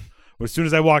 they were. Well, as soon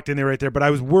as I walked in, they were right there, but I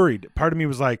was worried. Part of me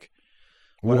was like,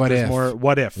 what if?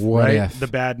 What if? The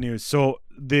bad news. So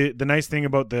the nice thing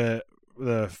about the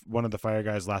one of the fire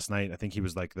guys last night, I think he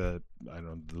was the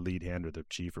lead hand or the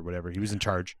chief or whatever. He was in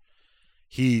charge.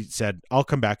 He said, I'll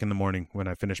come back in the morning when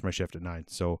I finish my shift at 9.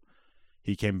 So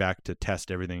he came back to test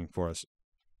everything for us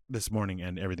this morning,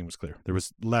 and everything was clear. There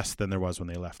was less than there was when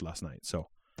they left last night. So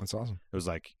that's awesome. It was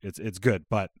it's good,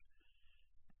 but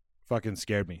fucking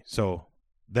scared me. So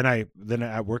then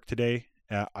at work today,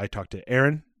 I talked to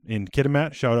Aaron in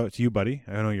Kitimat. Shout out to you, buddy.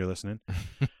 I know you're listening.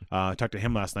 I talked to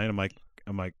him last night. I'm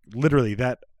like, literally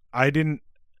that I didn't.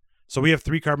 So we have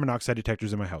 3 carbon monoxide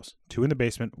detectors in my house, 2 in the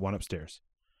basement, 1 upstairs.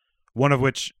 One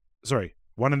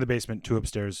in the basement, 2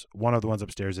 upstairs. One of the ones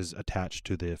upstairs is attached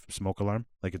to the smoke alarm,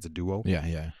 like it's a duo.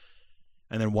 Yeah.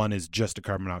 And then one is just a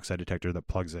carbon monoxide detector that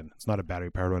plugs in. It's not a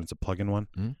battery powered one; it's a plug-in one.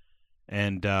 Mm-hmm.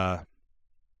 And the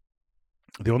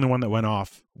only one that went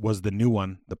off was the new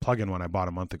one, the plug-in one I bought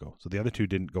a month ago. So the other 2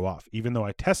 didn't go off, even though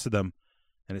I tested them,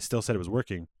 and it still said it was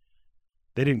working.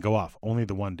 They didn't go off. Only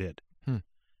the one did.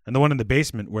 And the one in the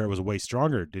basement, where it was way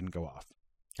stronger, didn't go off.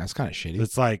 That's kind of shitty.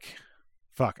 It's like,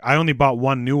 fuck. I only bought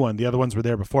one new one. The other ones were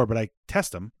there before, but I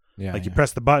test them. Yeah. You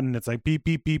press the button, it's like beep,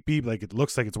 beep, beep, beep. Like it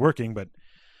looks like it's working, but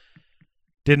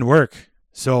didn't work.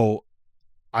 So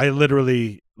I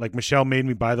literally, Michelle made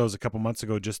me buy those a couple months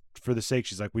ago just for the sake.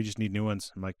 She's like, we just need new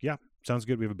ones. I'm like, yeah, sounds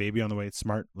good. We have a baby on the way. It's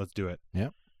smart. Let's do it. Yeah.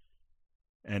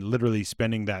 And literally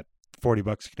spending that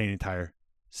 $40 Canadian Tire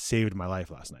saved my life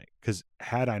last night. Because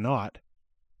had I not,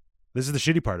 this is the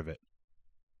shitty part of it.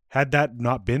 Had that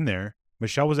not been there,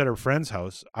 Michelle was at her friend's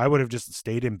house. I would have just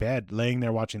stayed in bed, laying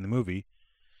there watching the movie.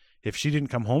 If she didn't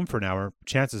come home for an hour,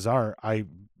 chances are I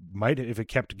might, if it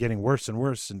kept getting worse and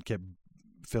worse and kept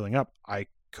filling up, I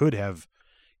could have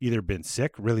either been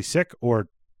sick, really sick, or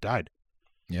died.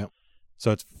 Yep.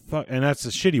 So and that's a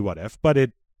shitty what if, but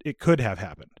it could have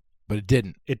happened. But it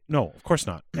didn't. No, of course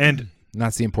not. And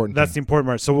that's the important the important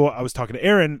part. So I was talking to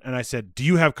Aaron, and I said, do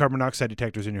you have carbon monoxide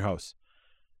detectors in your house?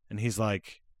 And he's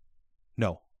like,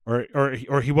 no.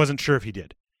 Or he wasn't sure if he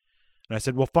did. And I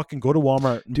said, well, fucking go to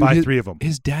Walmart and Dude, buy 3 of them.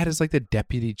 His dad is like the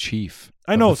deputy chief.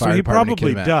 I know, so he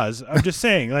probably does. I'm just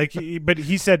saying, like, but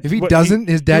he said if he doesn't,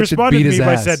 his dad should beat his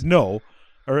ass. I said no,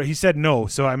 or he said no,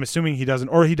 so I'm assuming he doesn't,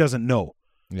 or he doesn't know.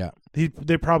 Yeah,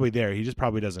 they're probably there. He just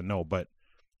probably doesn't know. But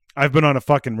I've been on a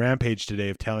fucking rampage today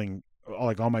of telling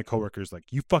like all my coworkers, like,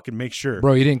 you fucking make sure,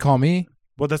 bro. You didn't call me.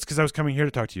 Well, that's because I was coming here to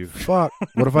talk to you. Fuck.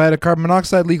 What if I had a carbon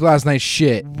monoxide leak last night?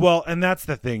 Shit. Well, and that's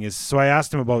the thing is, so I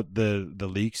asked him about the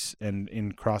leaks and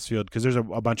in Crossfield, because there's a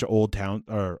bunch of old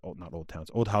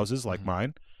houses like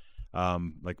mine.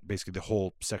 Like basically the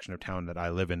whole section of town that I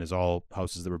live in is all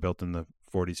houses that were built in the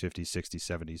 40s, 50s, 60s,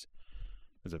 70s.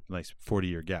 There's a nice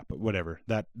 40-year gap, but whatever.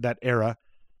 That era.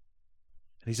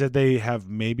 And he said they have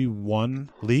maybe one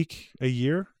leak a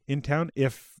year in town,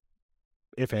 if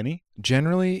any.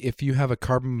 Generally, if you have a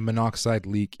carbon monoxide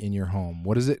leak in your home,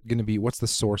 what is it going to be? What's the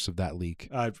source of that leak?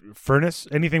 Furnace,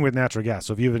 anything with natural gas.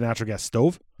 So if you have a natural gas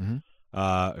stove,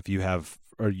 if you have,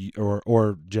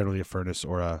 or generally a furnace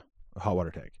or a hot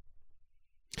water tank.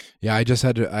 Yeah, I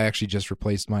actually just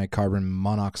replaced my carbon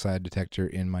monoxide detector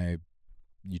in my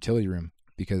utility room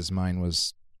because mine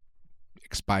was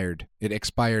expired. It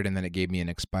expired and then it gave me an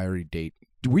expiry date.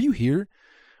 Were you here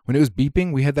when it was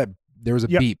beeping? We had that. There was a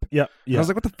beep. Yeah. I was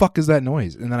like, what the fuck is that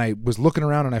noise? And then I was looking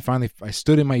around and I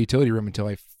stood in my utility room until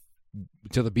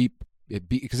the beep,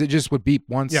 because it just would beep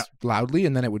once loudly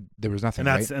and then there was nothing.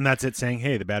 And that's it saying,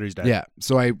 hey, the battery's died. Yeah.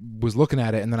 So I was looking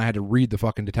at it and then I had to read the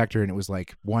fucking detector and it was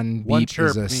like one beep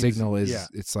is a signal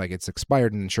it's like it's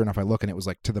expired. And sure enough, I look and it was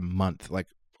like to the month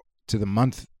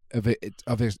of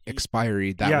its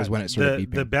expiry. That was when it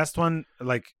started beeping. The best one,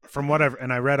 like from whatever,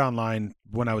 and I read online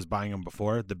when I was buying them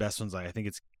before, the best ones, I think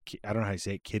it's, I don't know how you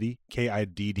say it, Kidde,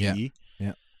 Kidde.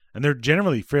 Yeah. And they're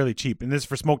generally fairly cheap. And this is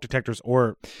for smoke detectors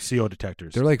or CO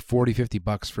detectors. They're like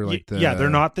 $40-$50 for like Yeah, they're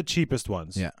not the cheapest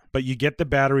ones. Yeah. But you get the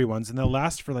battery ones and they'll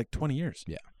last for like 20 years.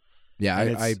 Yeah.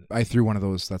 Yeah, I threw one of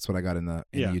those. That's what I got in the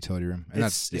utility room. And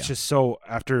it's just so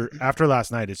after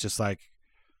last night, it's just like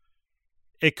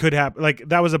it could happen. Like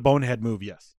that was a bonehead move,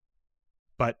 yes.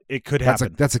 But it could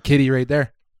happen. That's a kitty right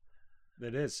there.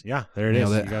 It is. Yeah, there it is.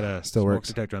 You got a still smoke works.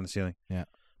 detector on the ceiling. Yeah.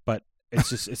 But it's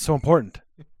just it's so important.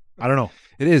 I don't know.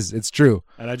 It is. It's true.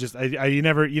 And you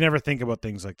never think about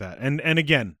things like that. And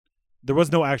again, there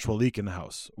was no actual leak in the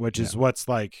house, which is what's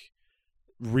like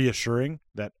reassuring,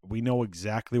 that we know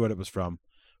exactly what it was from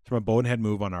a bonehead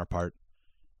move on our part.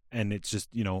 And it's just,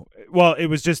 it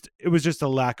was just a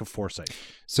lack of foresight.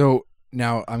 So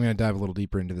now I'm going to dive a little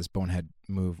deeper into this bonehead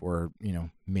move, or,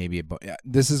 maybe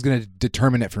this is going to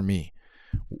determine it for me.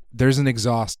 There's an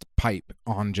exhaust pipe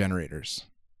on generators.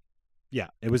 Yeah,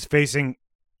 it was facing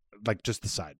like just the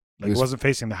side. Like it wasn't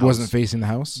facing the house. Wasn't facing the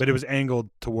house? But it was angled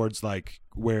towards like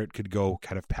where it could go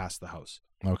kind of past the house.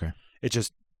 Okay.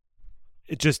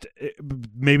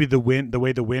 Maybe the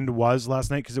way the wind was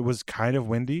last night, because it was kind of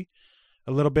windy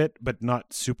a little bit, but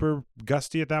not super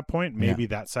gusty at that point. Maybe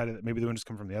that side of it, maybe the wind just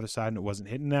come from the other side and it wasn't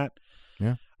hitting that.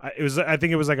 Yeah. I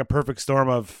think it was like a perfect storm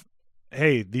of,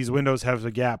 hey, these windows have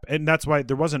a gap. And that's why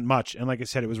there wasn't much. And like I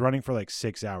said, it was running for like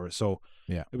 6 hours. So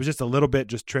it was just a little bit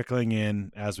just trickling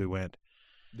in as we went.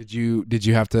 Did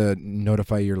you have to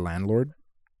notify your landlord?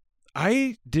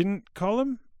 I didn't call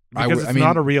him because it's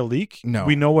not a real leak. No.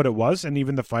 We know what it was. And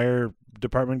even the fire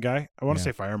department guy, I want to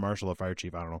say fire marshal or fire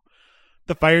chief, I don't know.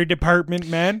 The fire department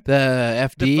man. The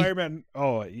FD? The fireman.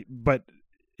 Oh, but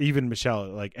even Michelle,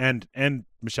 like, and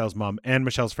Michelle's mom and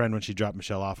Michelle's friend, when she dropped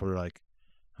Michelle off, we were like,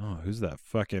 oh, who's that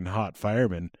fucking hot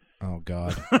fireman? Oh,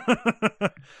 God.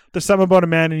 There's something about a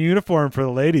man in uniform for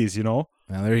the ladies, Now,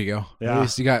 there you go. Yeah. At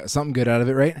least you got something good out of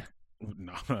it, right?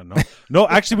 No,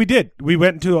 actually, we did. We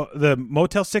went to the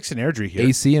Motel 6 in Airdrie here.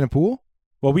 AC in a pool?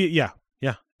 Well, yeah.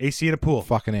 AC in a pool.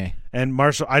 Fucking A. And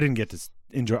Marshall, I didn't get to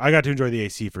enjoy. I got to enjoy the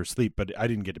AC for sleep, but I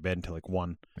didn't get to bed until like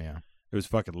 1. Yeah. It was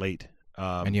fucking late.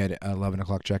 And you had 11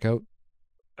 o'clock checkout?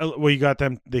 Well, you got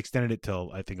them. They extended it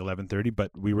till I think 11:30,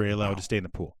 but we were allowed to stay in the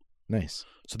pool. Nice.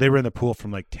 So they were in the pool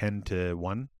from like 10 to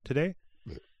 1 today.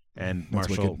 And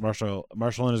Marshall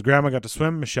and his grandma got to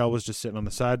swim. Michelle was just sitting on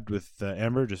the side with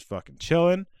Amber, just fucking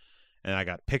chilling. And I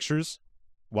got pictures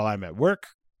while I'm at work.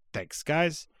 Thanks,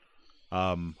 guys.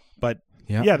 But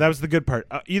yeah, that was the good part.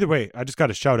 Either way, I just got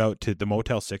a shout out to the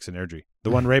Motel 6 in Airdrie, the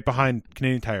one right behind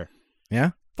Canadian Tire.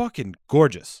 Yeah, fucking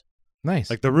gorgeous. Nice.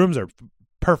 Like the rooms are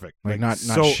perfect. Like not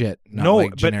shit. Not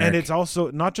like generic. And it's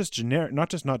also not just generic,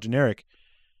 not generic.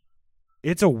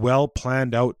 It's a well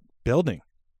planned out building.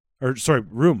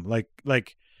 Room.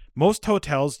 Like most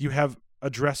hotels, you have a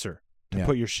dresser to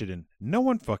put your shit in. No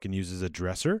one fucking uses a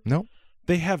dresser. Nope.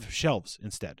 They have shelves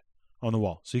instead on the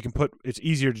wall. So you can it's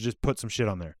easier to just put some shit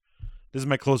on there. This is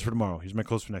my clothes for tomorrow. Here's my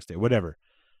clothes for next day. Whatever.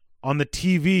 On the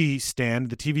TV stand,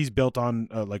 the TV's built on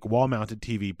like wall-mounted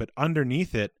TV, but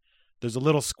underneath it, there's a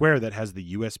little square that has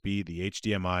the USB, the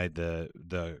HDMI,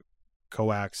 the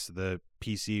coax, the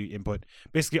PC input,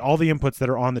 basically all the inputs that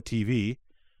are on the TV.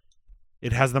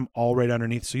 It has them all right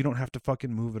underneath, so you don't have to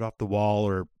fucking move it off the wall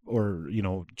or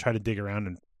try to dig around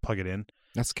and plug it in.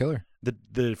 That's killer.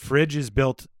 The fridge is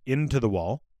built into the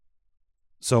wall,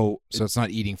 so it's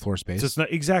not eating floor space. So it's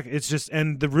not exactly. It's just,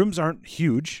 and the rooms aren't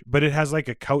huge, but it has like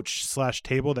a couch /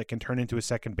 table that can turn into a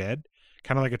second bed,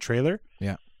 kind of like a trailer.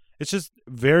 Yeah, it's just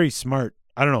very smart.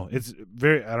 I don't know.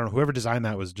 I don't know. Whoever designed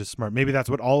that was just smart. Maybe that's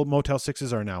what all Motel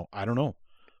 6s are now. I don't know.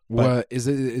 What is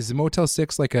the Motel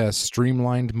 6 like a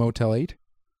streamlined Motel 8?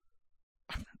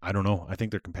 I don't know. I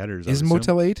think they're competitors. Is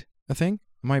Motel 8 a thing?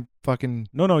 Am I fucking...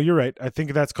 No, you're right. I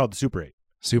think that's called the Super 8.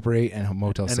 Super 8 and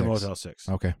Motel 6. And the Motel 6.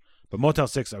 Okay. But Motel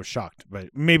 6, I was shocked. But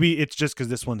maybe it's just because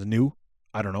this one's new.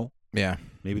 I don't know. Yeah.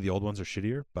 Maybe the old ones are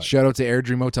shittier. But shout out to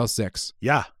Airdrie Motel 6.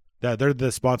 Yeah. They're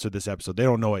the sponsor of this episode. They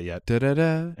don't know it yet.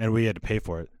 Da-da-da. And we had to pay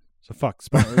for it. So fuck.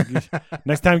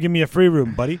 Next time, give me a free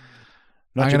room, buddy.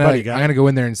 I'm going to go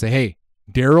in there and say, hey,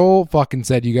 Daryl fucking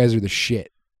said you guys are the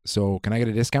shit. So can I get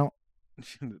a discount?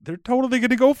 They're totally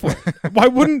going to go for it. Why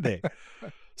wouldn't they?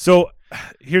 So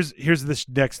here's this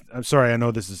next. I'm sorry. I know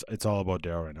it's all about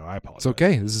Daryl right now. I apologize. It's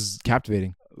okay. This is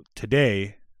captivating.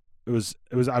 Today, I was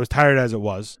tired as it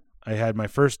was. I had my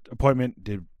first appointment,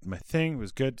 did my thing, it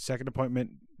was good. Second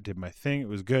appointment, did my thing, it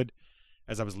was good.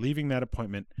 As I was leaving that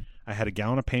appointment, I had a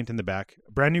gallon of paint in the back,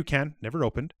 a brand new can, never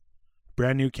opened.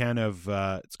 Brand new can of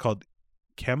it's called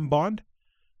Chem Bond.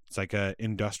 It's like a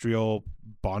industrial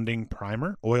bonding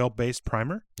primer, oil-based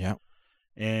primer. Yeah.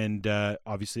 And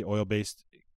obviously oil-based.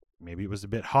 Maybe it was a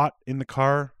bit hot in the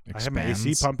car. Expands. I have my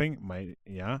AC pumping.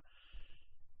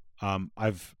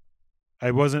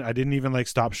 I didn't even like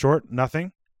stop short,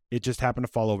 nothing. It just happened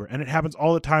to fall over. And it happens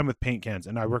all the time with paint cans.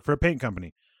 And I work for a paint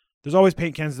company. There's always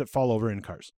paint cans that fall over in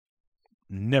cars.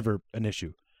 Never an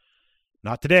issue.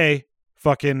 Not today.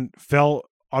 Fucking fell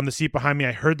on the seat behind me.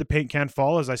 I heard the paint can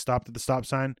fall as I stopped at the stop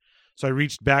sign. So I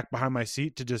reached back behind my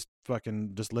seat to just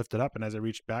lift it up. And as I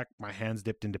reached back, my hands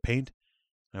dipped into paint.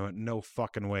 I went, no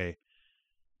fucking way.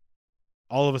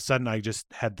 All of a sudden, I just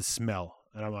had the smell.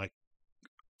 And I'm like,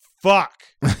 fuck.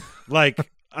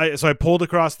 So I pulled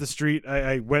across the street.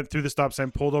 I went through the stop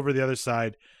sign, pulled over the other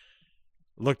side,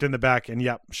 looked in the back, and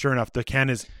yep, sure enough, the can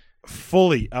is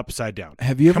fully upside down.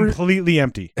 Completely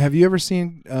empty. Have you ever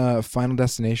seen Final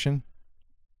Destination?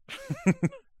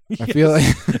 Yes. I feel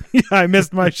like yeah, I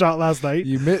missed my shot last night.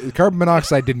 Carbon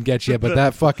monoxide didn't get you, but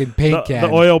that fucking paint can.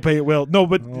 The oil paint will. No,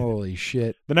 but holy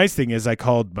shit. The nice thing is I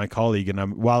called my colleague,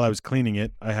 and while I was cleaning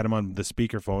it, I had him on the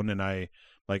speakerphone, and I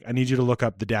need you to look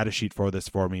up the data sheet for this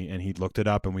for me, and he looked it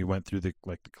up, and we went through the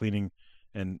cleaning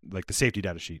and the safety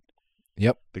data sheet.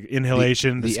 Yep. The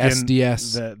inhalation, the skin,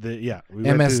 SDS.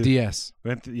 MSDS.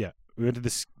 We went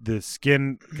to the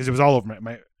skin because it was all over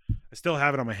my. I still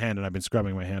have it on my hand, and I've been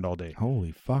scrubbing my hand all day.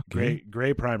 Holy fuck!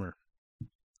 Gray primer.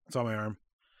 It's on my arm.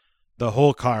 The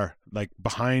whole car, like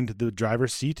behind the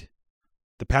driver's seat,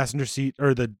 the passenger seat,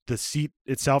 or the seat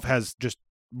itself has just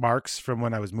marks from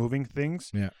when I was moving things.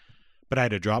 Yeah. But I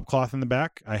had a drop cloth in the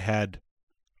back. I had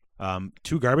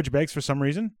 2 garbage bags for some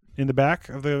reason in the back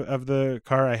of the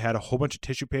car. I had a whole bunch of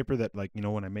tissue paper that,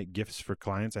 when I make gifts for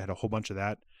clients, I had a whole bunch of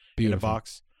that in a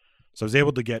box. So I was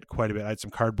able to get quite a bit. I had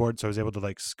some cardboard, so I was able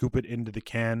to scoop it into the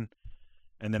can,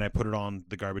 and then I put it on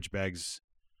the garbage bags.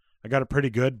 I got it pretty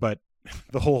good, but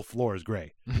the whole floor is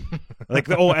gray.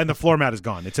 And the floor mat is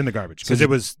gone. It's in the garbage because it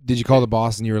was. Did you call the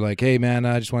boss and you were like, "Hey man,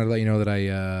 I just wanted to let you know that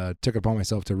I took it upon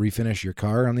myself to refinish your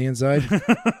car on the inside."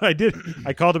 I did.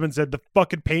 I called him and said the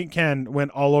fucking paint can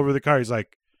went all over the car. He's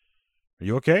like, "Are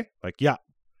you okay?" Like, yeah.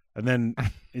 And then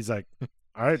he's like,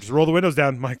 "All right, just roll the windows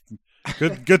down." I'm like,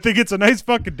 Good thing it's a nice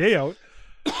fucking day out.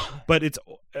 But it's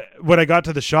when I got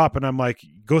to the shop and I'm like,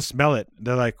 go smell it.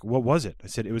 They're like, what was it? I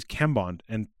said it was Chem Bond,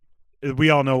 and we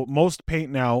all know most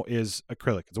paint now is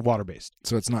acrylic. It's a water based,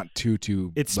 so it's not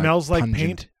too. It smells like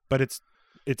paint, but it's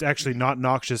actually not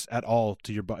noxious at all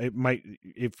to your body. It might,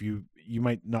 if you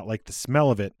might not like the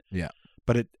smell of it. Yeah,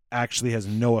 but it actually has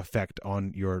no effect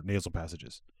on your nasal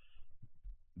passages.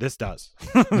 This does.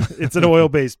 It's an oil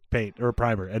based paint or a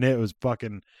primer, and it was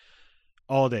fucking.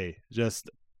 All day,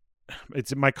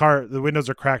 it's in my car. The windows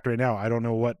are cracked right now. I don't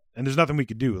know what, and there's nothing we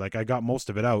could do. I got most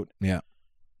of it out. Yeah.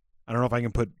 I don't know if I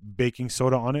can put baking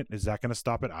soda on it. Is that going to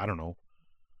stop it? I don't know.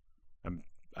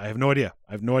 I have no idea.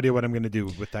 I have no idea what I'm going to do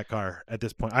with that car at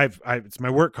this point. It's my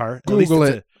work car. Google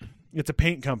at least it's a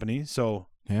paint company. So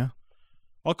yeah,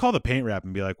 I'll call the paint rep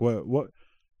and be like, what?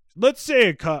 Let's say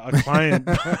a client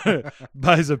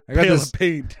buys a pail of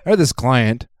paint. I had this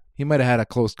client. He might have had a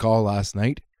close call last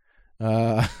night.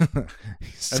 And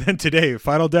then today,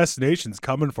 Final Destination's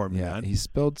coming for me, yeah, man. he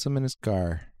spilled some in his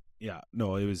car. Yeah,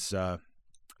 no, it was, and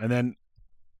then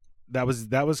that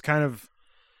was kind of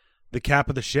the cap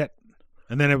of the shit.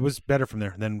 And then it was better from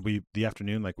there. Then the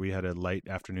afternoon, like we had a light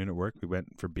afternoon at work. We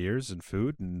went for beers and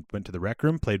food and went to the rec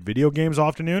room, played video games all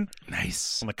afternoon.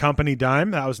 Nice. On the company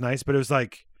dime. That was nice. But it was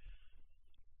like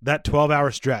that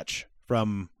 12-hour stretch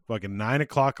from fucking 9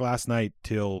 o'clock last night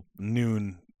till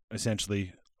noon,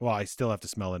 essentially. Well, I still have to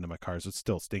smell into my car, so it's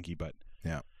still stinky, but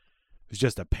yeah, it was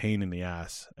just a pain in the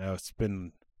ass. It's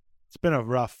been a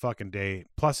rough fucking day.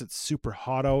 Plus, it's super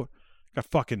hot out. Got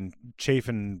fucking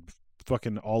chafing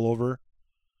fucking all over.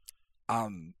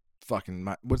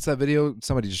 What's that video?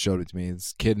 Somebody just showed it to me.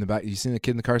 This kid in the back. You seen the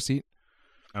kid in the car seat?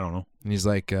 I don't know. And he's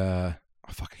like, I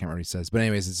can't remember what he says. But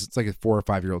anyways, it's like a 4 or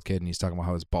 5 year old kid, and he's talking about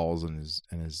how his balls and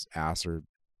his ass are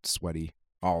sweaty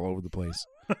all over the place.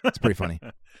 It's pretty funny.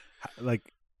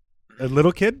 Like a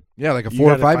little kid? Yeah, like a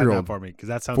 4 or 5 year old for me, because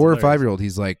that sounds 4 or hilarious. 5 year old.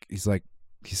 He's like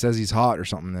he says he's hot or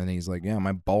something, and he's like, yeah,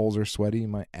 my balls are sweaty,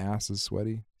 my ass is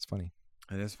sweaty. It's funny.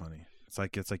 It is funny. It's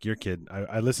like your kid.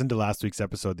 I listened to last week's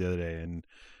episode the other day, and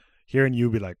hearing you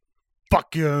be like,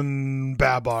 "Fucking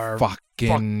babar,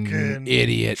 fucking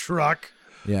idiot truck."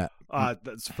 Yeah,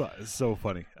 that's so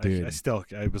funny. Dude.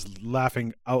 I was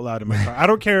laughing out loud in my car. I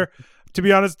don't care. To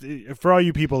be honest, for all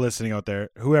you people listening out there,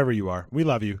 whoever you are, we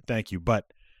love you. Thank you.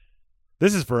 But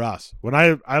this is for us. When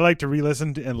I like to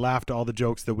re-listen and laugh to all the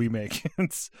jokes that we make.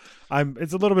 It's a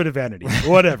little bit of vanity.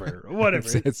 Whatever.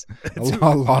 it's a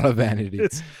lot of vanity.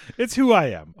 It's who I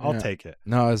am. I'll take it.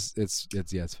 No,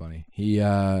 it's funny.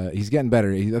 He's getting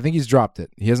better. I think he's dropped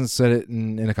it. He hasn't said it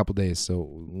in a couple days, so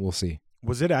we'll see.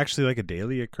 Was it actually like a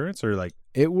daily occurrence, or like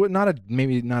it would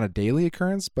maybe not a daily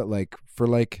occurrence, but like for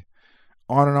like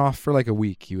on and off for like a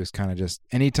week, he was kind of just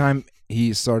anytime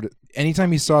he saw any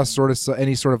sort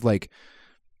of like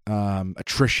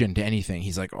attrition to anything,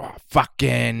 he's like, oh,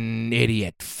 fucking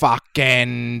idiot,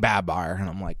 fucking babar, and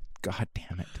I'm like, god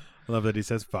damn it. I love that he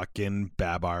says fucking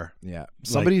babar. Yeah,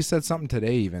 somebody said something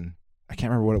today. Even I can't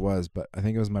remember what it was, but I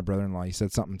think it was my brother-in-law. He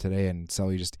said something today, and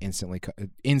Sully just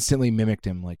instantly mimicked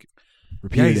him, like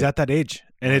repeated. Yeah, he's at that age,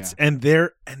 and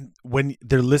and when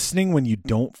they're listening, when you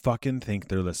don't fucking think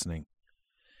they're listening,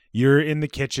 you're in the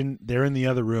kitchen, they're in the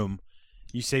other room.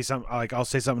 You say something like, I'll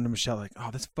say something to Michelle, like,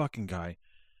 "Oh, this fucking guy."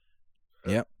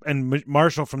 Yep. And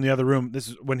Marshall from the other room, this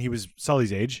is when he was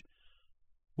Sully's age.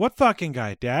 What fucking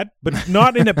guy, Dad? But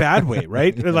not in a bad way,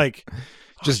 right? Yeah. Like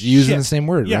just using the same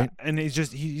word, yeah, right? And he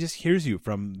just hears you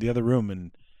from the other room.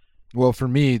 And well, for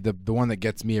me, the one that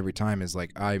gets me every time is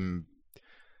like I've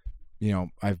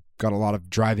got a lot of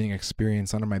driving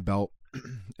experience under my belt,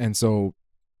 and so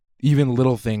even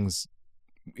little things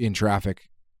in traffic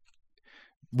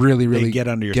really get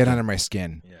under my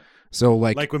skin. Yeah. So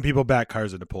like when people back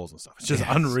cars into poles and stuff, it's just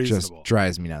unreasonable. It just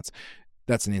drives me nuts.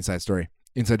 That's an inside story,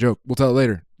 inside joke. We'll tell it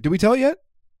later. Did we tell it yet?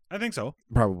 I think so.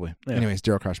 Probably. Yeah. Anyways,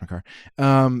 Daryl crashed my car.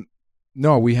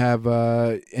 No, we have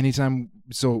anytime.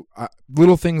 So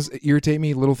little things irritate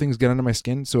me. Little things get under my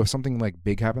skin. So if something like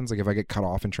big happens, like if I get cut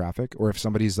off in traffic, or if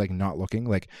somebody's like not looking,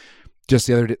 like just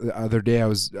the other day, I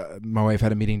was my wife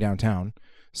had a meeting downtown,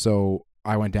 so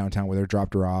I went downtown with her,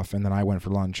 dropped her off, and then I went for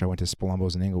lunch. I went to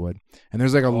Spalumbo's in Inglewood, and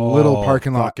there's like a little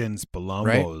parking lot. Fucking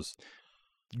Spalumbo's.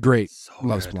 Right? Great. So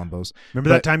Love good. Spalumbo's.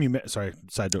 Remember that time you met? Sorry,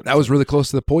 side note. That was really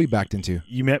close to the pole you backed into.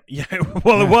 You met? Yeah.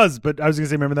 Well, it was, but I was gonna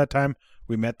say, remember that time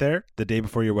we met there the day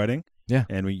before your wedding? Yeah.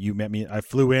 And you met me. I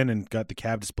flew in and got the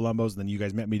cab to Spalumbo's, and then you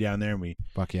guys met me down there, and we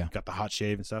fuck yeah, got the hot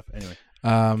shave and stuff. Anyway,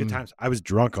 good times. I was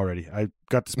drunk already. I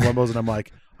got to Spalumbo's, and I'm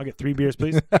like, I'll get 3 beers,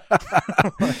 please.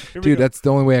 Dude, that's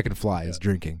the only way I can fly is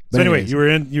drinking. But so anyway, you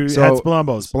had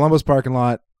Spalumbo's. Spalumbo's parking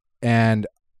lot, and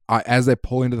as I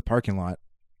pull into the parking lot,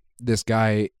 this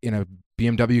guy in a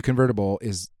BMW convertible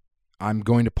I'm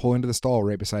going to pull into the stall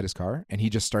right beside his car, and he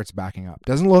just starts backing up.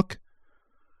 Doesn't look,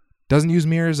 doesn't use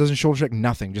mirrors, doesn't shoulder check,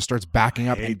 nothing. Just starts backing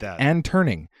up and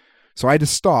turning. So I had to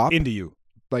stop. Into you.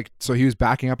 Like, so he was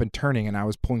backing up and turning, and I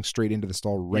was pulling straight into the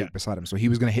stall right beside him. So he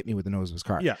was going to hit me with the nose of his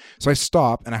car. Yeah. So I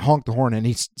stop, and I honk the horn, and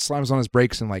he slams on his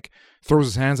brakes and, like, throws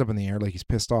his hands up in the air like he's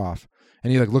pissed off.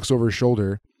 And he, like, looks over his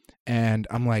shoulder, and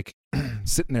I'm, like,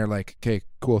 sitting there like, okay,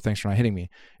 cool, thanks for not hitting me.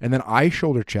 And then I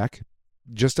shoulder check,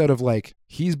 just out of, like,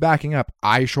 he's backing up.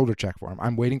 I shoulder check for him.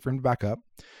 I'm waiting for him to back up.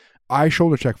 I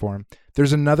shoulder check for him.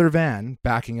 There's another van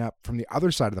backing up from the other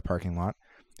side of the parking lot.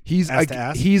 He's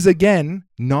again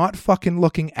not fucking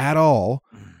looking at all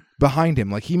behind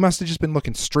him. Like, he must have just been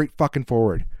looking straight fucking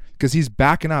forward, because he's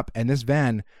backing up, and this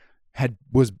van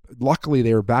luckily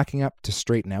they were backing up to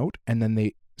straighten out, and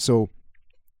then so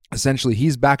essentially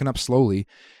he's backing up slowly.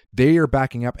 They are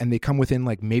backing up and they come within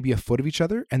like maybe a foot of each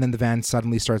other, and then the van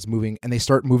suddenly starts moving, and they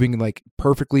start moving like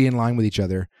perfectly in line with each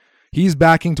other. He's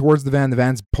backing towards the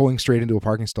van's pulling straight into a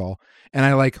parking stall, and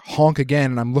I like honk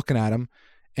again, and I'm looking at him,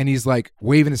 and he's like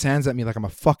waving his hands at me like I'm a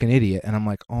fucking idiot, and I'm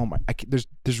like, oh my,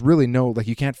 there's really no, like,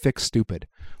 you can't fix stupid.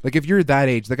 Like, if you're that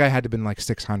age, the guy had to have been like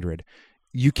 600.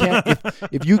 You can't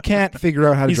if you can't figure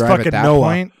out how to drive at that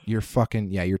point, you're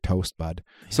fucking, you're toast, bud.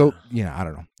 Yeah. So I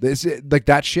don't know. It's like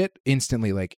that shit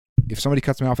instantly. Like, if somebody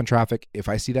cuts me off in traffic, if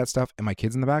I see that stuff and my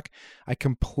kid's in the back, I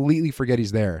completely forget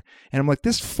he's there, and I'm like,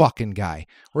 this fucking guy,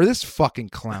 or this fucking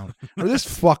clown, or this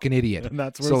fucking idiot. And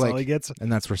that's where Sully gets.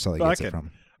 And that's where Sully gets it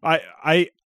from.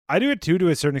 I do it too, to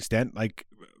a certain extent. Like,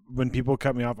 when people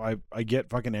cut me off, I get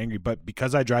fucking angry, but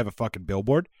because I drive a fucking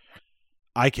billboard,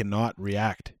 I cannot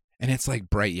react. And it's like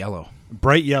bright yellow.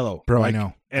 Bro, like, I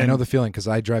know. I know the feeling, because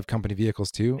I drive company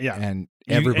vehicles too. Yeah. And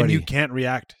everybody. You can't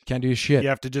react. Can't do shit. You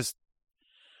have to just,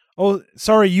 oh,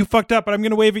 sorry, you fucked up, but I'm going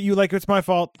to wave at you like it's my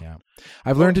fault. Yeah.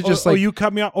 I've learned to just you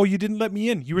cut me off. Oh, you didn't let me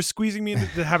in. You were squeezing me into,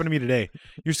 that happened to me today.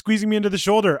 You're squeezing me into the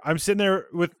shoulder. I'm sitting there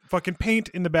with fucking paint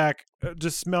in the back,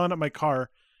 just smelling up my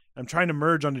car. I'm trying to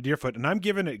merge onto Deerfoot, and I'm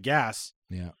giving it gas.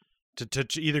 Yeah. To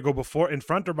either go in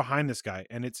front or behind this guy,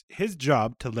 and it's his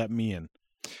job to let me in.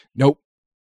 Nope.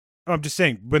 I'm just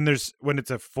saying, when it's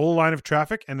a full line of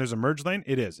traffic and there's a merge lane,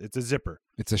 it's a zipper.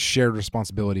 It's a shared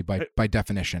responsibility by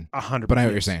definition. 100%. But I know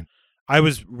what you're saying. I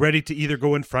was ready to either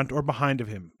go in front or behind of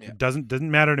him. Yeah. It doesn't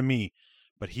matter to me.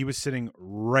 But he was sitting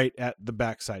right at the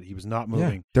backside. He was not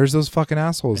moving. Yeah, there's those fucking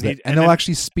assholes, and they'll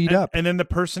actually speed up. And then the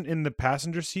person in the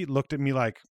passenger seat looked at me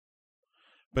like,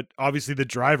 but obviously the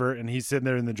driver, and he's sitting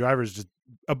there, and the driver's just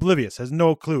oblivious, has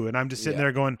no clue. And I'm just sitting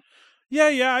there going,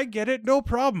 yeah, I get it, no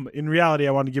problem. In reality,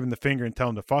 I wanted to give him the finger and tell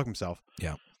him to fuck himself.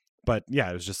 Yeah. But yeah,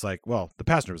 it was just like, well, the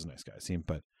passenger was a nice guy, it seemed,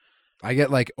 but I get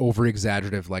like over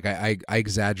exaggerative. Like I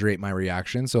exaggerate my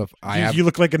reaction. So if you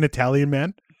look like an Italian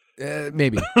man.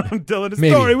 Maybe. I'm telling a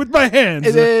story with my hands.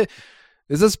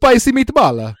 It's a spicy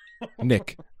meatball,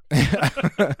 Nick.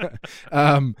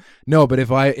 No, but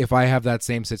if I have that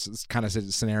same kind of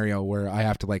scenario where I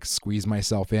have to like squeeze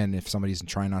myself in if somebody's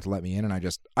trying not to let me in, and I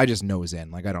just nose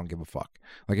in, like I don't give a fuck.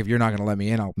 Like if you're not gonna let me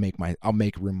in, I'll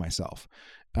make room myself.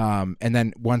 And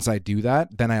then once I do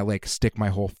that, then I like stick my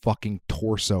whole fucking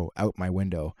torso out my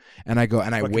window, and I go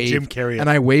and I wave Jim Carrey, and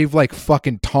I wave like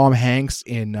fucking Tom Hanks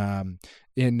in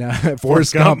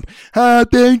Forrest Gump.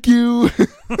 Thank you.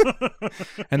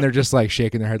 And they're just like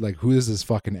shaking their head like, who is this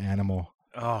fucking animal?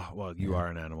 Oh, well, you are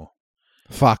an animal.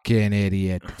 Fucking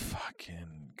idiot.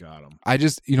 Fucking got him. I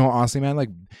just, honestly, man, like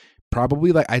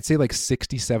probably like I'd say like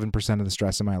 67% of the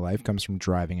stress in my life comes from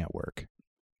driving at work,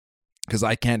 because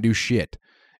I can't do shit,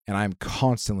 and I'm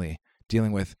constantly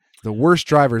dealing with the worst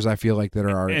drivers I feel like that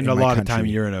are and in a my lot country. of time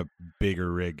you're in a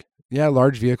bigger rig. Yeah,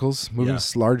 large vehicles,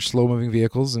 large, slow-moving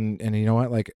vehicles, and you know what?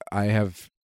 Like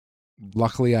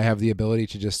luckily, I have the ability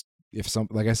to just,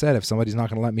 like I said, if somebody's not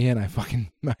going to let me in,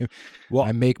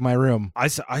 I make my room.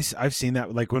 I've seen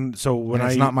that, like when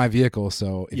it's not my vehicle,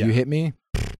 so if you hit me,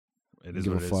 it is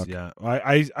what it is. Yeah,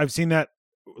 I've seen that,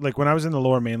 like when I was in the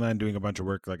Lower Mainland doing a bunch of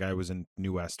work. Like I was in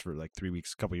New West for like 3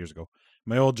 weeks a couple years ago.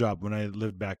 My old job when I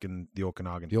lived back in the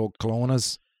Okanagan, the old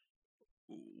Kelownas,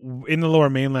 in the Lower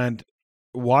Mainland.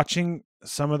 Watching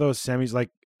some of those semis, like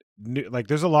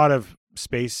there's a lot of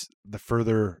space the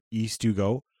further east you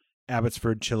go,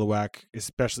 Abbotsford, Chilliwack,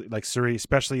 especially like Surrey,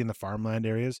 especially in the farmland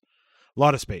areas, a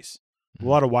lot of space, a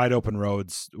lot of wide open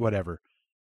roads, whatever.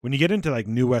 When you get into like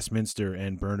New Westminster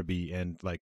and Burnaby and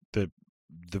like the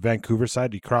Vancouver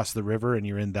side, you cross the river and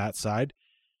you're in that side,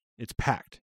 it's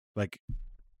packed. Like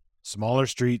smaller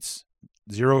streets,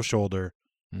 zero shoulder.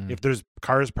 If there's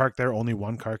cars parked there, only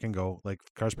one car can go. Like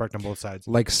cars parked on both sides.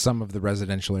 Like some of the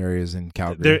residential areas in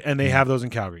Calgary. They have those in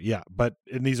Calgary, yeah.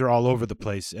 And these are all over the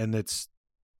place, and it's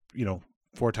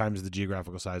 4 times the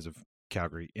geographical size of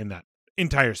Calgary in that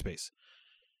entire space.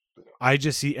 I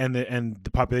just see, and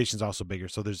the population is also bigger,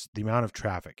 so there's the amount of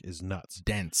traffic is nuts.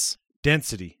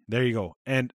 Density. There you go.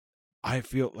 And I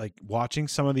feel like watching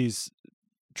some of these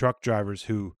truck drivers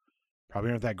who probably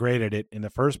aren't that great at it in the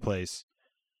first place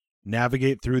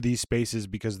navigate through these spaces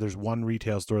because there's one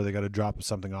retail store they got to drop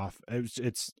something off.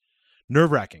 It's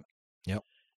nerve-wracking. Yep.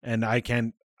 And I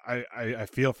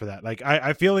feel for that. Like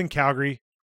I feel in Calgary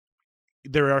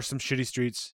there are some shitty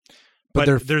streets, but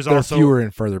there's also fewer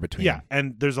and further between. Yeah,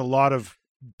 and there's a lot of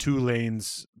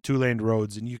two-laned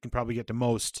roads, and you can probably get to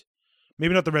most,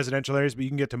 maybe not the residential areas, but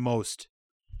you can get to most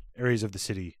areas of the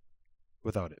city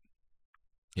without it.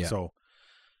 Yeah. So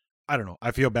I don't know.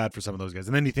 I feel bad for some of those guys.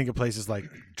 And then you think of places like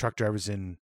truck drivers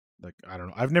in, like, I don't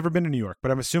know. I've never been to New York,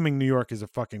 but I'm assuming New York is a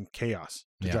fucking chaos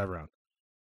to drive around.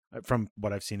 From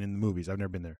what I've seen in the movies, I've never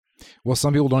been there. Well,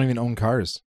 some people don't even own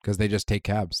cars because they just take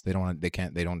cabs. They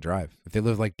don't drive. If they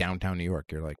live like downtown New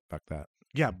York, you're like, fuck that.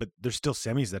 Yeah, but there's still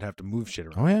semis that have to move shit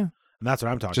around. Oh yeah. And that's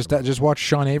what I'm talking about. Just watch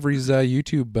Sean Avery's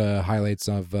YouTube highlights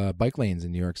of bike lanes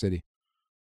in New York City.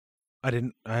 I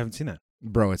haven't seen that.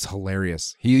 Bro, it's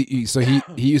hilarious. He used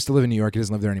to live in New York. He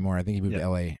doesn't live there anymore. I think he moved to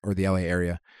LA or the LA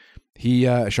area.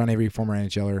 Sean Avery, former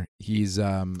NHLer. He's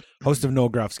host of No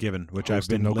Graphs Given, which I've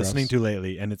been listening to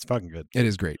lately, and it's fucking good. It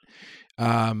is great.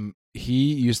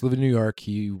 He used to live in New York.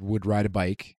 He would ride a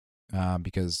bike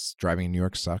because driving in New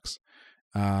York sucks.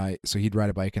 So he'd ride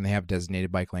a bike, and they have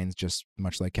designated bike lanes, just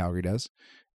much like Calgary does.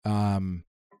 And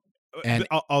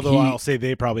although I'll say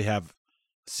they probably have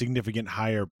significant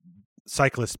higher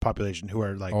cyclist population who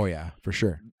are like, oh yeah, for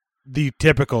sure, the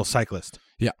typical cyclist.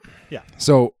 Yeah.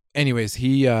 So, anyways,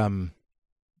 he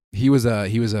was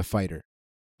a fighter.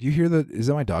 Do you hear is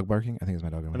that my dog barking? I think it's my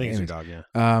dog. I think it's your dog.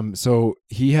 Yeah. So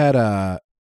he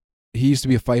used to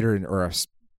be a fighter or a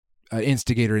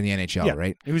instigator in the NHL,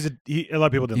 right? He was a lot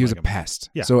of people didn't. He was like a him. pest.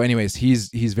 Yeah. So, anyways,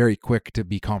 he's very quick to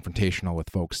be confrontational with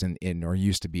folks in or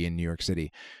used to be in New York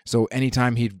City. So,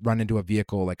 anytime he'd run into a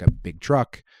vehicle like a big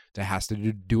truck that has to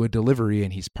do a delivery,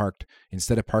 and he's parked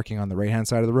instead of parking on the right hand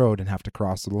side of the road and have to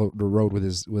cross the road with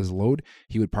his load,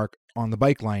 he would park on the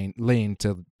bike lane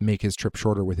to make his trip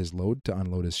shorter with his load to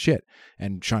unload his shit.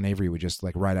 And Sean Avery would just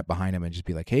like ride up behind him and just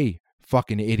be like, "Hey,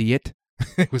 fucking idiot."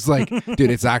 It was like,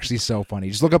 dude, it's actually so funny.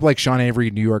 Just look up like Sean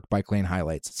Avery New York bike lane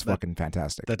highlights. It's fucking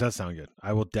fantastic. That does sound good.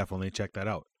 I will definitely check that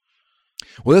out.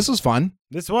 Well, this was fun.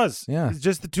 This was. Yeah. It's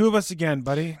just the two of us again,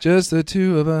 buddy. Just the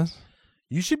two of us.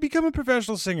 You should become a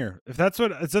professional singer. If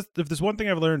there's one thing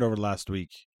I've learned over the last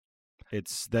week,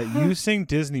 it's that you sing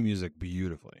Disney music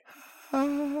beautifully.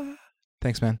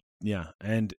 Thanks, man. Yeah,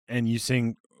 and you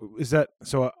sing. Is that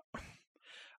so?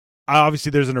 Obviously,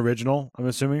 there's an original, I'm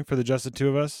assuming, for the Just the Two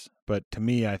of Us. But to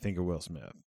me, I think of Will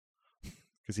Smith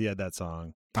because he had that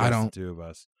song. I don't. The Two of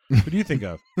Us. Who do you think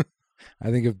of?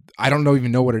 I don't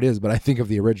even know what it is, but I think of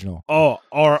the original. Oh,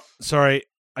 or sorry,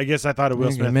 I guess I thought of Will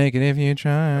You Smith. can make it if you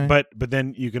try. But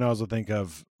then you can also think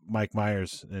of Mike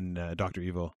Myers in Dr.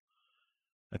 Evil.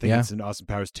 I think it's in Austin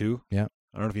Powers 2. Yeah.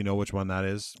 I don't know if you know which one that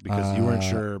is because you weren't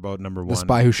sure about number 1. The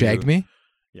Spy Who Shagged Me?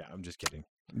 Yeah, I'm just kidding.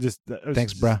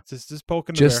 Thanks, bruh. Just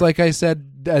poking. Just like I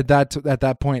said at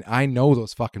that point, I know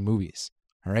those fucking movies.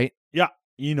 All right. Yeah,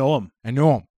 you know them. I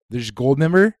know them. There's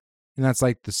Goldmember, and that's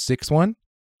like the 6th one.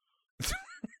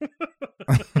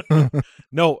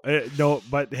 No,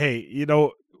 but hey,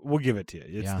 we'll give it to you.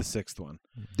 It's the 6th one.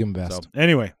 Do my best. So,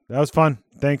 anyway, that was fun.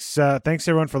 Thanks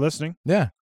everyone for listening.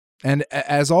 Yeah, and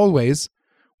as always,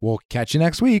 we'll catch you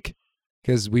next week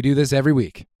because we do this every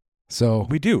week. So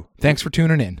we do. Thanks for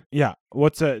tuning in. Yeah.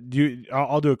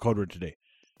 I'll do a code word today.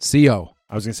 CO.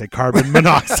 I was gonna say carbon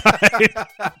monoxide.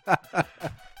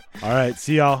 All right.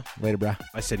 See y'all later, brah.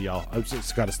 I said y'all. I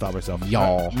just got to stop myself.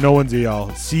 Y'all. No one's a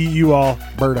y'all. See you all.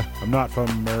 Berta. I'm not from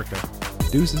America.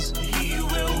 Deuces.